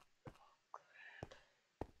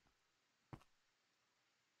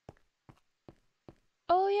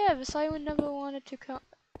 Oh yeah, the Simon never wanted to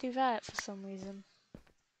do that for some reason.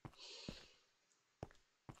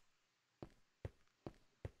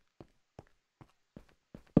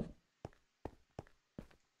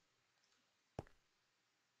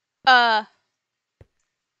 Ow,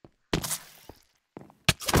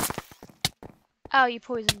 you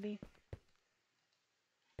poisoned me.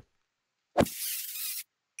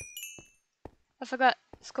 I forgot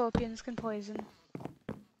scorpions can poison.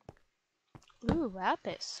 Ooh,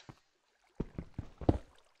 lapis.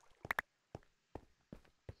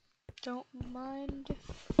 Don't mind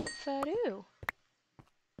if I do.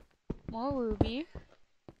 More ruby.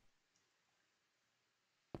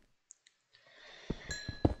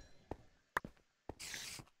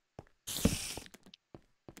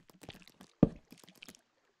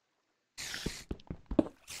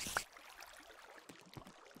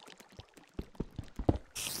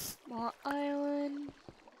 More iron.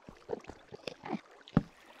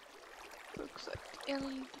 Looks like the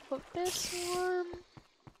end of this one.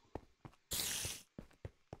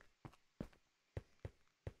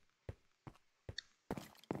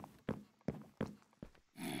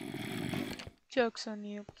 Joke's on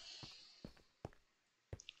you.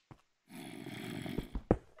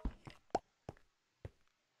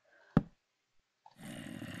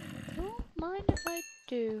 Don't mind if I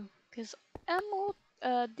do, because emerald,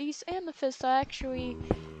 these amethysts are actually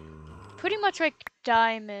pretty much like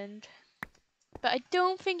diamond, but I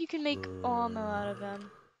don't think you can make armor out of them.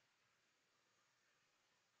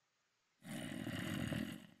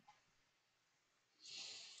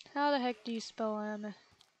 How the heck do you spell armor?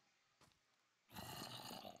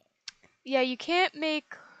 Yeah, you can't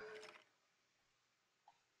make.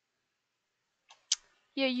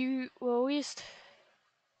 Yeah, you well, at least.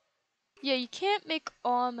 Yeah, you can't make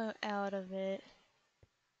armor out of it.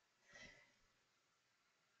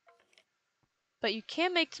 But you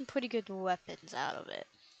can make some pretty good weapons out of it.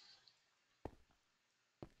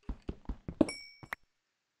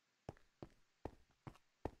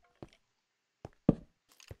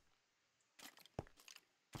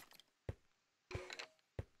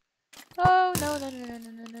 Oh no no no no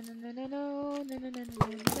no no no no no no no no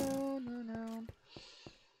no no no.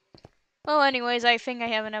 Well, anyways, I think I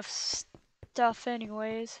have enough stuff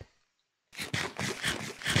anyways.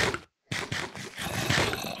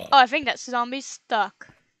 Oh, I think that zombie's stuck.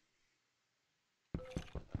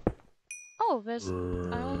 Oh, there's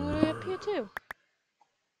an island all the way up here too.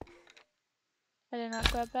 I did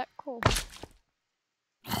not grab that coal.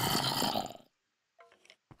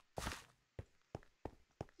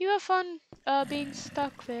 You have fun being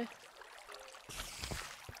stuck there.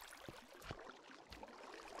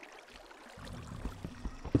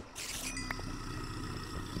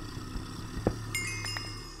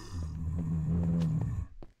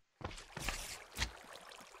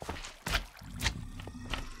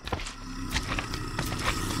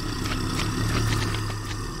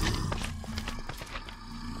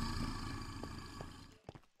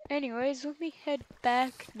 Anyways, let me head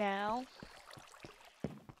back now.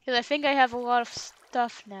 Because I think I have a lot of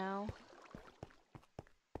stuff now.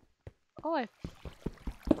 Oh,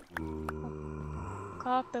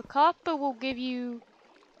 copper. Copper will give you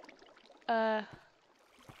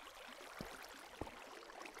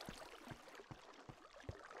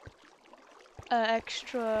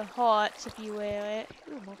extra hearts if you wear it.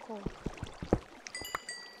 Ooh, more coal.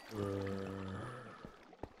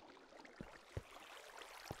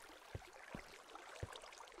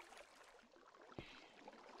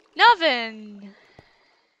 Nothing!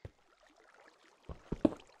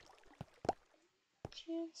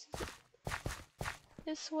 Chances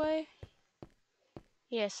this way?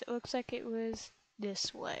 Yes, it looks like it was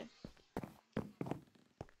this way.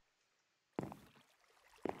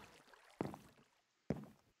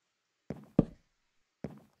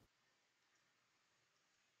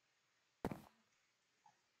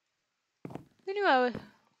 We knew I was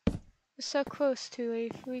so close to a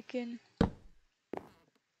freaking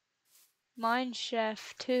mine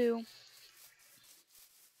shaft too.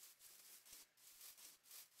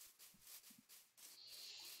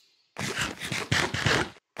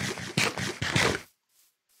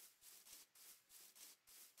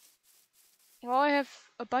 Well, I have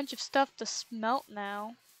a bunch of stuff to smelt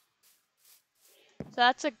now.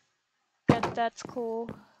 So that's cool.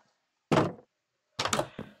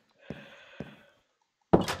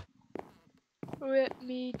 Let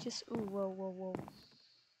me just, ooh, whoa, whoa, whoa.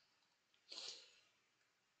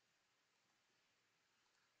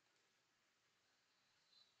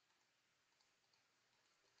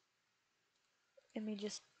 Let me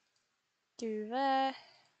just do that,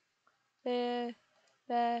 there,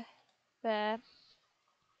 there, there.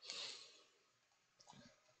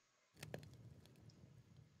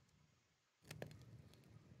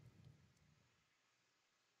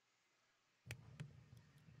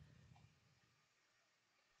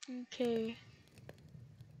 Okay.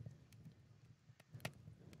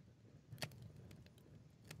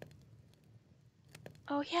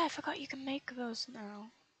 Oh yeah, I forgot you can make those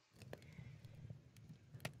now.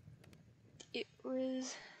 It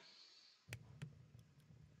was...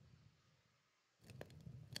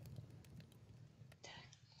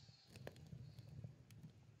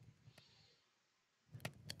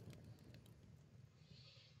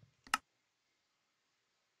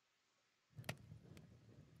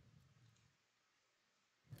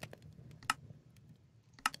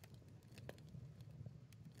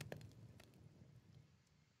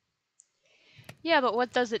 Yeah, but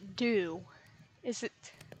what does it do? Is it...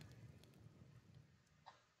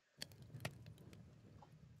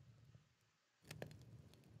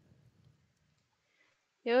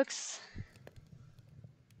 It looks...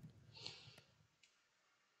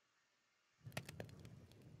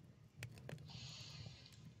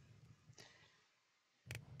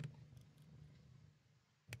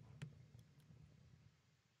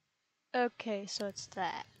 Okay, so it's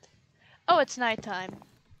that. Oh, it's nighttime.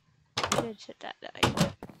 It's at that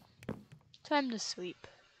night. Time to sleep.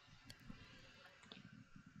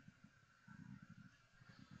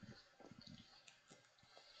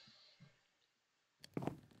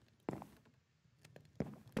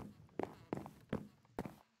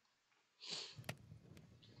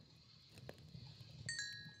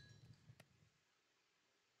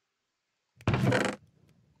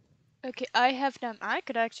 Okay, I have them. I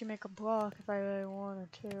could actually make a block if I really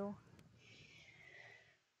wanted to.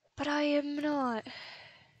 But I am not.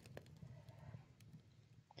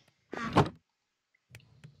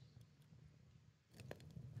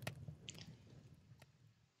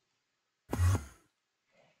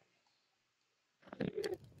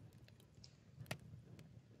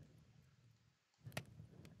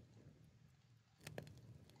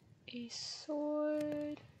 A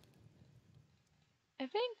sword. I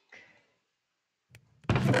think.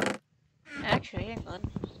 Actually, hang on.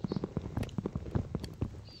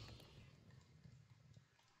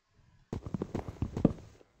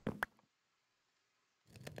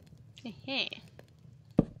 Heh.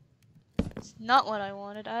 It's not what I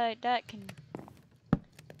wanted. That can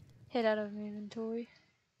hit out of my inventory.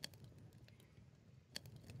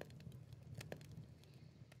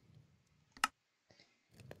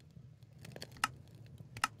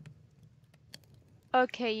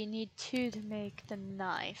 Okay, you need 2 to make the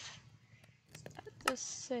knife. That's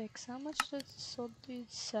 6. How much does the sword do?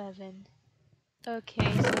 7.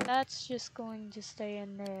 Okay, so that's just going to stay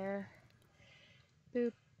in there.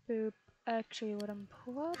 Boop, boop. Actually, what I'm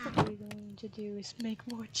probably going to do is make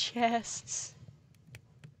more chests.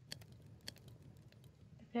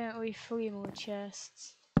 Apparently 3 more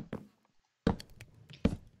chests.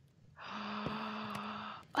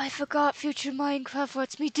 I forgot future Minecraft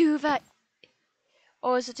lets me do that!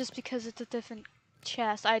 Or is it just because it's a different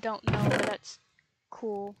chest? I don't know, but that's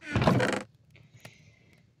cool.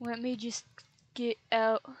 Let me just get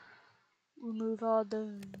out, remove all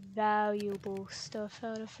the valuable stuff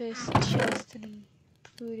out of this chest and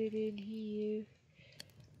put it in here.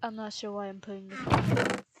 I'm not sure why I'm putting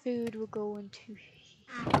the food will go into here.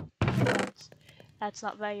 That's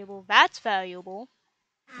not valuable. That's valuable.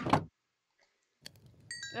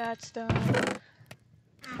 That's done.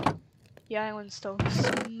 The island's still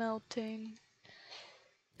smelting.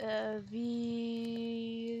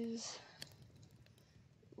 These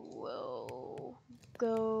will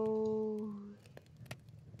go.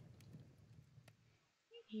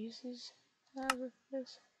 Uses out of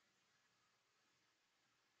this.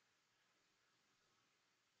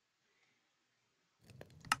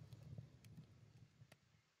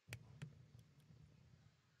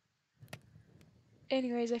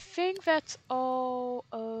 Anyways, I think that's all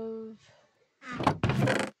of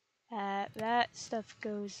that. That stuff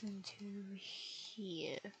goes into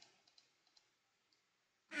here.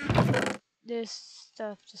 This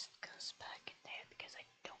stuff just goes back in there because I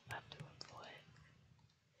don't have to employ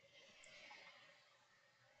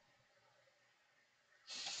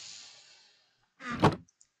it.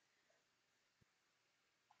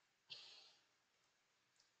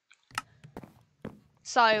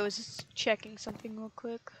 Sorry, I was just checking something real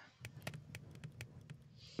quick.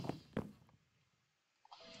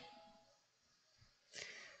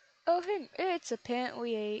 Oh, hey, it's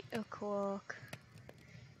apparently 8 o'clock.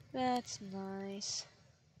 That's nice.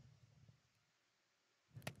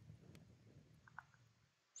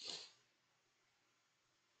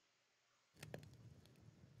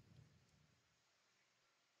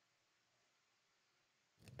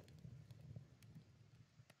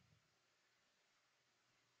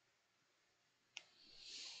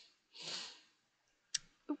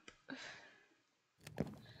 Oop.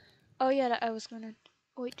 Oh yeah, I was gonna...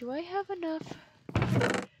 Wait, do I have enough?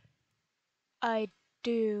 I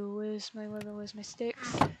do? Where's my weapon? Where's my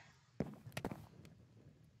sticks?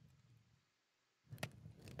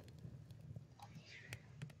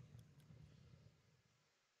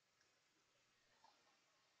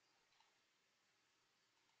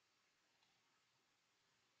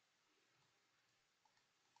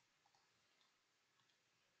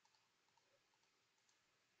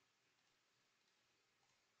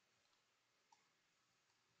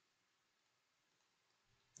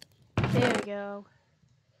 There we go.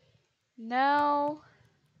 Now,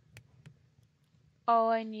 all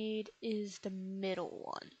I need is the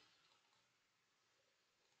middle one.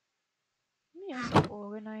 Let me also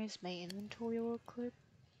organize my inventory real quick.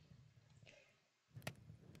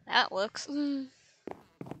 That looks.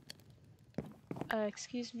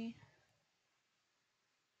 Excuse me.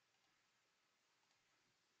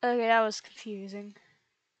 Okay, that was confusing.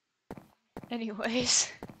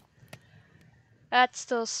 Anyways. That's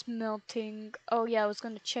still smelting. Oh yeah, I was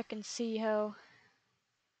gonna check and see how...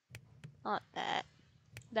 Not that.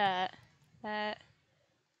 That.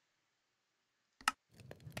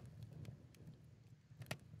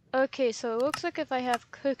 Okay, so it looks like if I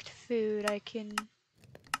have cooked food, I can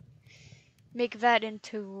make that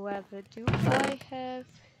into lava. Do I have...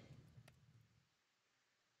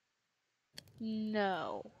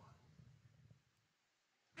 No.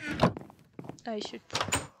 I should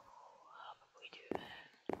probably do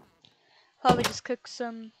that. Probably just cook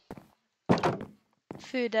some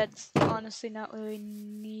food that's honestly not really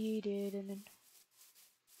needed, and then...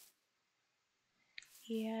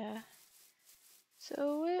 Yeah.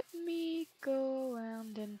 So let me go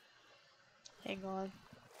around and... Hang on.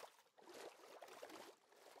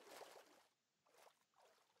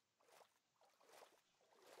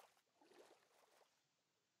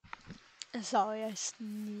 Sorry, I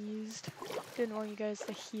sneezed. Didn't want you guys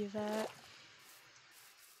to hear that.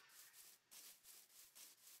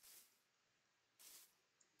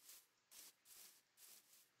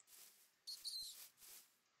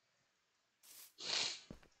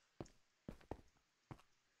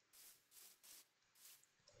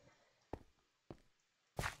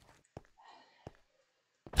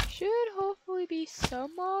 Should hopefully be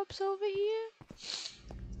some mobs over here.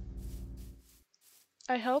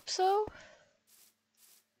 I hope so.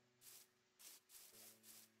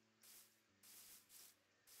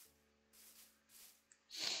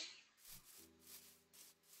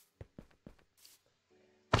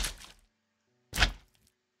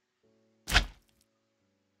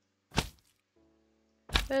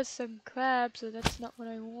 There's some crabs, so that's not what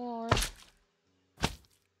I want.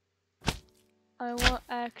 I want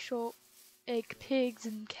actual, like, pigs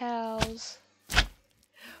and cows.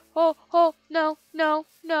 Oh, no. No,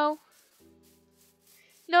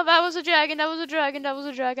 that was a dragon, that was a dragon.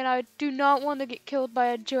 I do not want to get killed by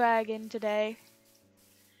a dragon today.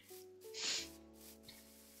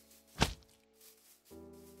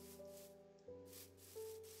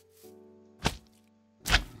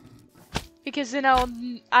 Because then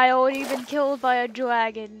I already been killed by a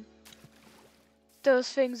dragon. Those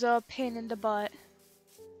things are a pain in the butt.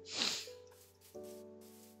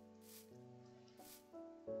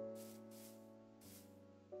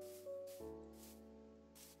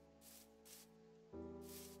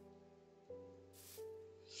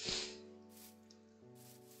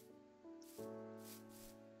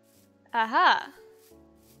 Aha!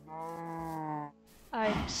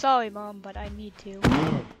 I'm sorry, Mom, but I need to.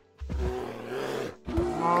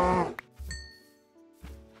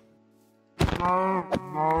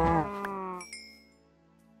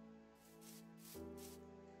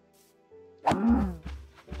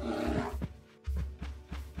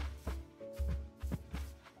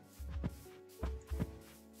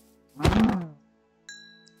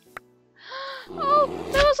 Oh,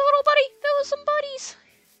 there was a little buddy! There was some buddies!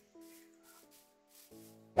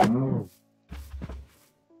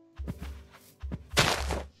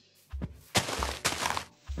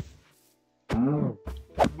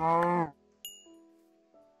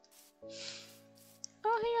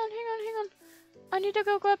 Oh, hang on. I need to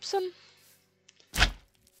go grab some.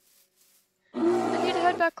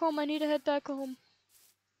 I need to head back home.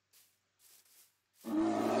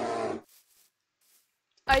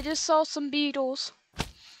 I just saw some beetles.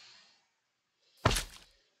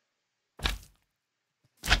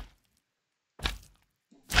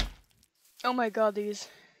 Oh my god, these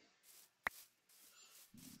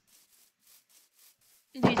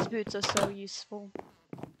boots are so useful.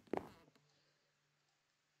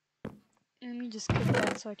 Let me just cook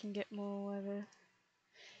that so I can get more leather.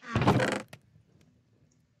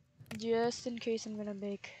 Just in case I'm gonna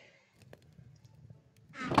make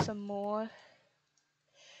some more.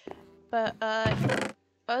 But,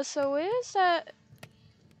 so where's that?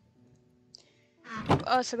 I'm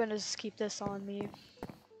also gonna just keep this on me.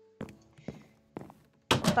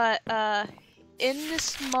 But, in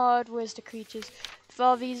this mod, where's the creatures? For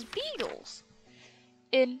all these beetles.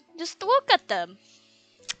 And just look at them.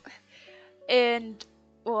 And,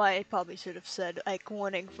 well, I probably should have said, like,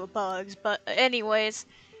 warning for bugs, but anyways,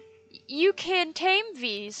 you can tame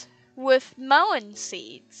these with melon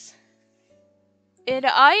seeds. And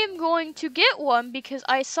I am going to get one because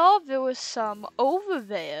I saw there was some over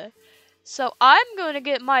there. So I'm going to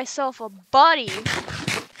get myself a buddy.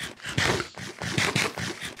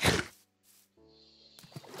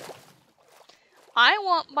 I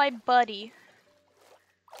want my buddy.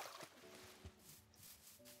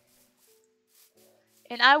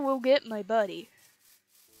 And I will get my buddy.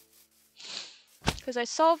 Because I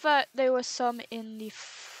saw that there was some in the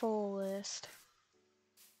forest.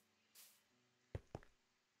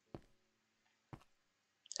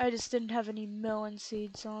 I just didn't have any melon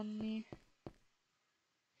seeds on me.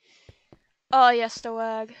 Oh yes, the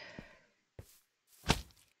lag.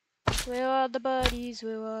 Where are the buddies?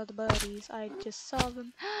 Where are the buddies? I just saw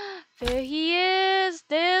them. There he is!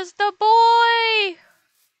 There's the boy!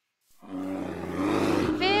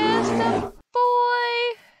 There's the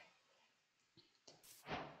boy!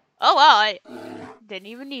 Oh wow, I didn't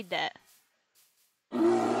even need that.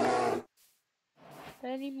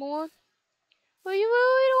 Any more? Were you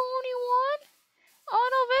really the only one? Oh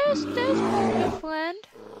no, there's my friend.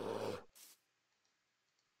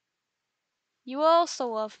 You also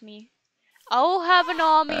love me. I will have an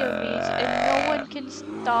army of these and no one can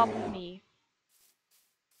stop me.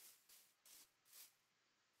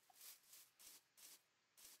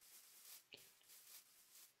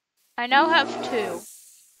 I now have two.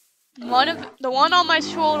 The one on my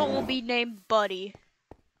shoulder will be named Buddy.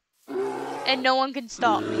 And no one can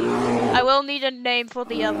stop me. I will need a name for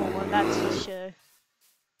the other one, that's for sure.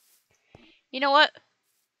 You know what?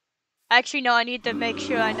 Actually, no, I need to make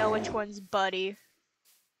sure I know which one's Buddy.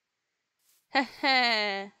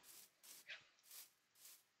 Heh.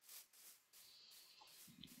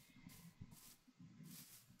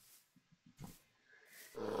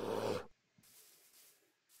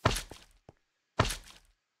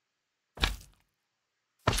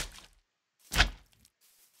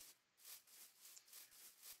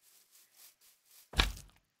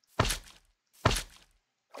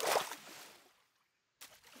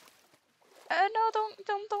 No,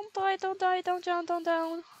 don't die, don't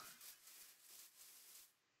down.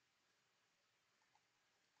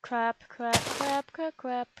 Crap.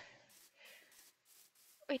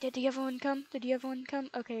 Wait, did the other one come?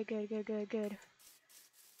 Okay, good.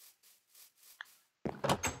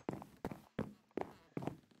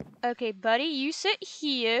 Okay, buddy, you sit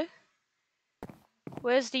here.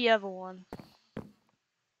 Where's the other one?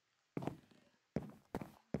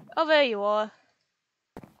 Oh, there you are.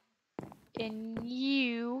 And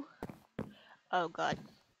you... Oh god.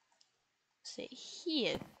 Sit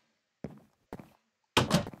here.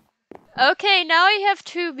 Okay, now I have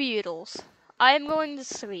two beetles. I am going to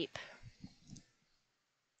sleep.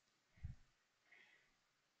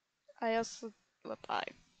 I also... Bye.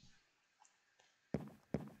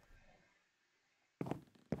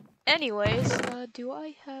 Anyways, do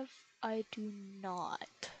I have... I do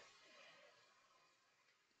not.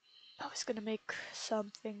 I was gonna make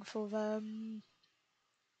something for them.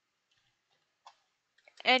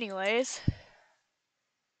 Anyways.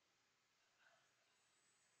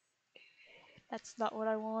 That's not what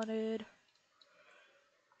I wanted.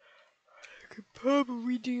 What I could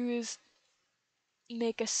probably do is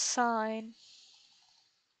make a sign.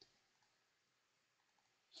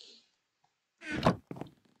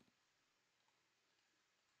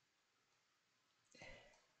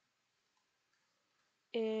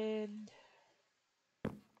 And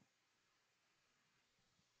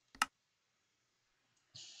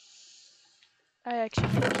I actually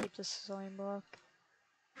need to keep this sign block.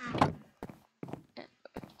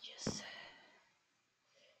 Just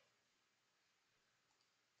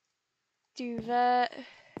do that.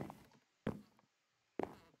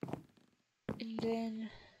 And then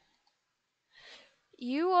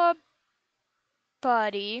you are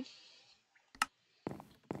Buddy.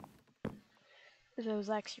 There was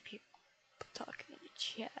actually people talking in the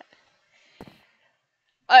chat.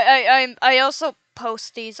 I also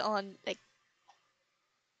post these on like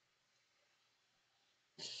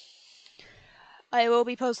I will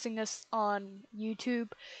be posting this on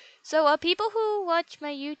YouTube. So people who watch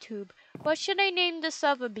my YouTube, what should I name this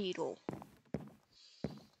other beetle? I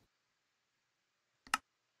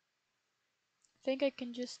think I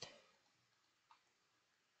can just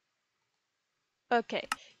Okay,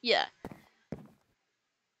 yeah.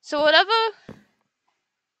 So whatever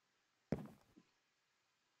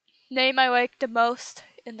name I like the most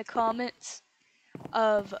in the comments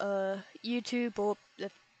of YouTube, or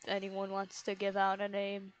if anyone wants to give out a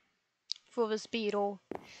name for this beetle,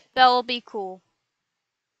 that will be cool.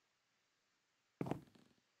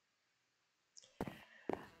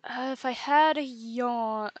 If I had a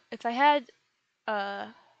yawn, if I had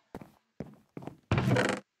that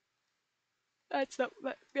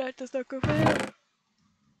does not go for him.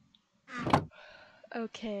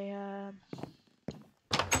 Okay,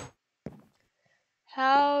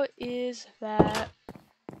 how is that?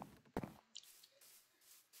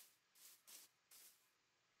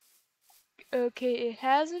 Okay, it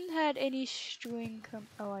hasn't had any string come.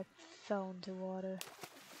 Oh, I fell into water.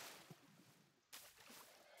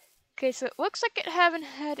 Okay, so it looks like it haven't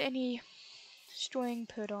had any string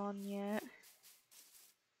put on yet.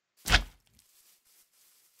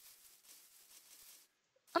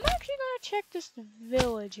 I'm actually gonna check this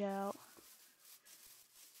village out.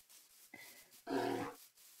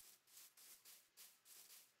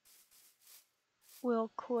 Real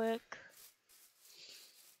quick.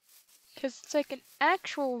 Because it's like an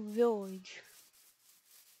actual village.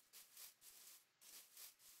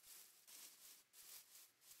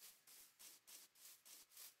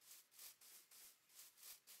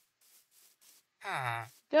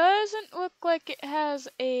 Doesn't look like it has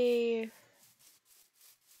a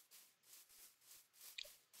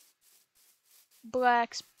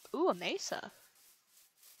ooh, a mesa.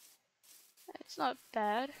 It's not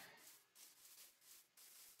bad.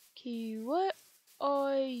 Okay, what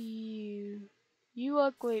are you? You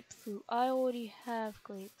are grapefruit. I already have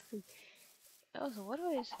grapefruit. Also, what do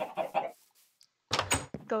I...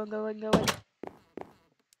 Going.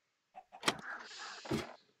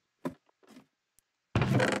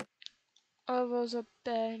 Oh, those are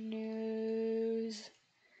bad news.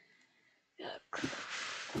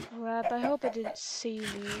 Crap, I hope it didn't see me.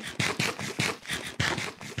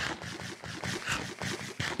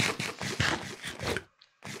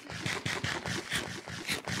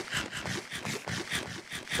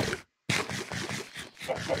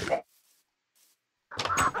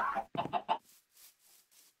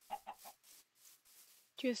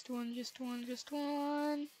 Just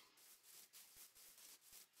one.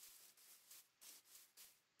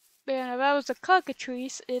 Man, that was a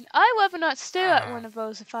cockatrice, and I would not stare at one of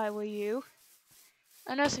those if I were you.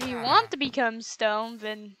 Unless if you want to become stone,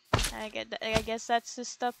 then I guess that's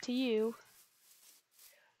just up to you.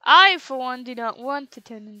 I, for one, do not want to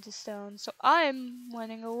turn into stone, so I'm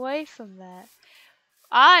running away from that.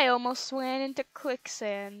 I almost ran into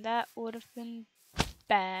quicksand. That would have been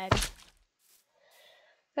bad.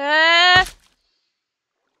 Ah!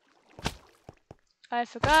 I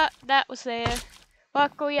forgot that was there.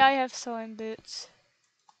 Luckily, I have sewing boots.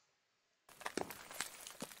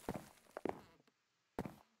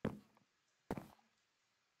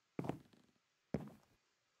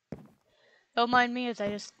 Don't mind me as I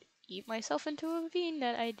just eat myself into a ravine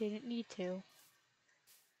that I didn't need to.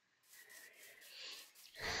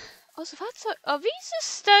 Also, are these just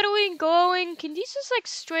steadily glowing? Can these just like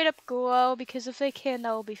straight up glow? Because if they can,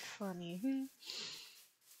 that will be funny.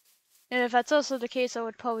 And if that's also the case, I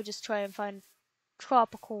would probably just try and find a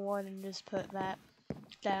tropical one and just put that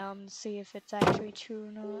down and see if it's actually true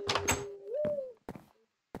or not.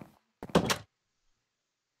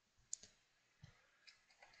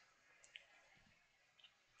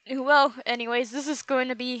 Well, anyways, this is going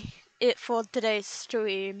to be it for today's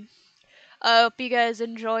stream. I hope you guys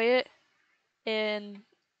enjoy it, and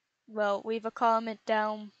well, leave a comment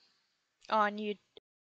down on YouTube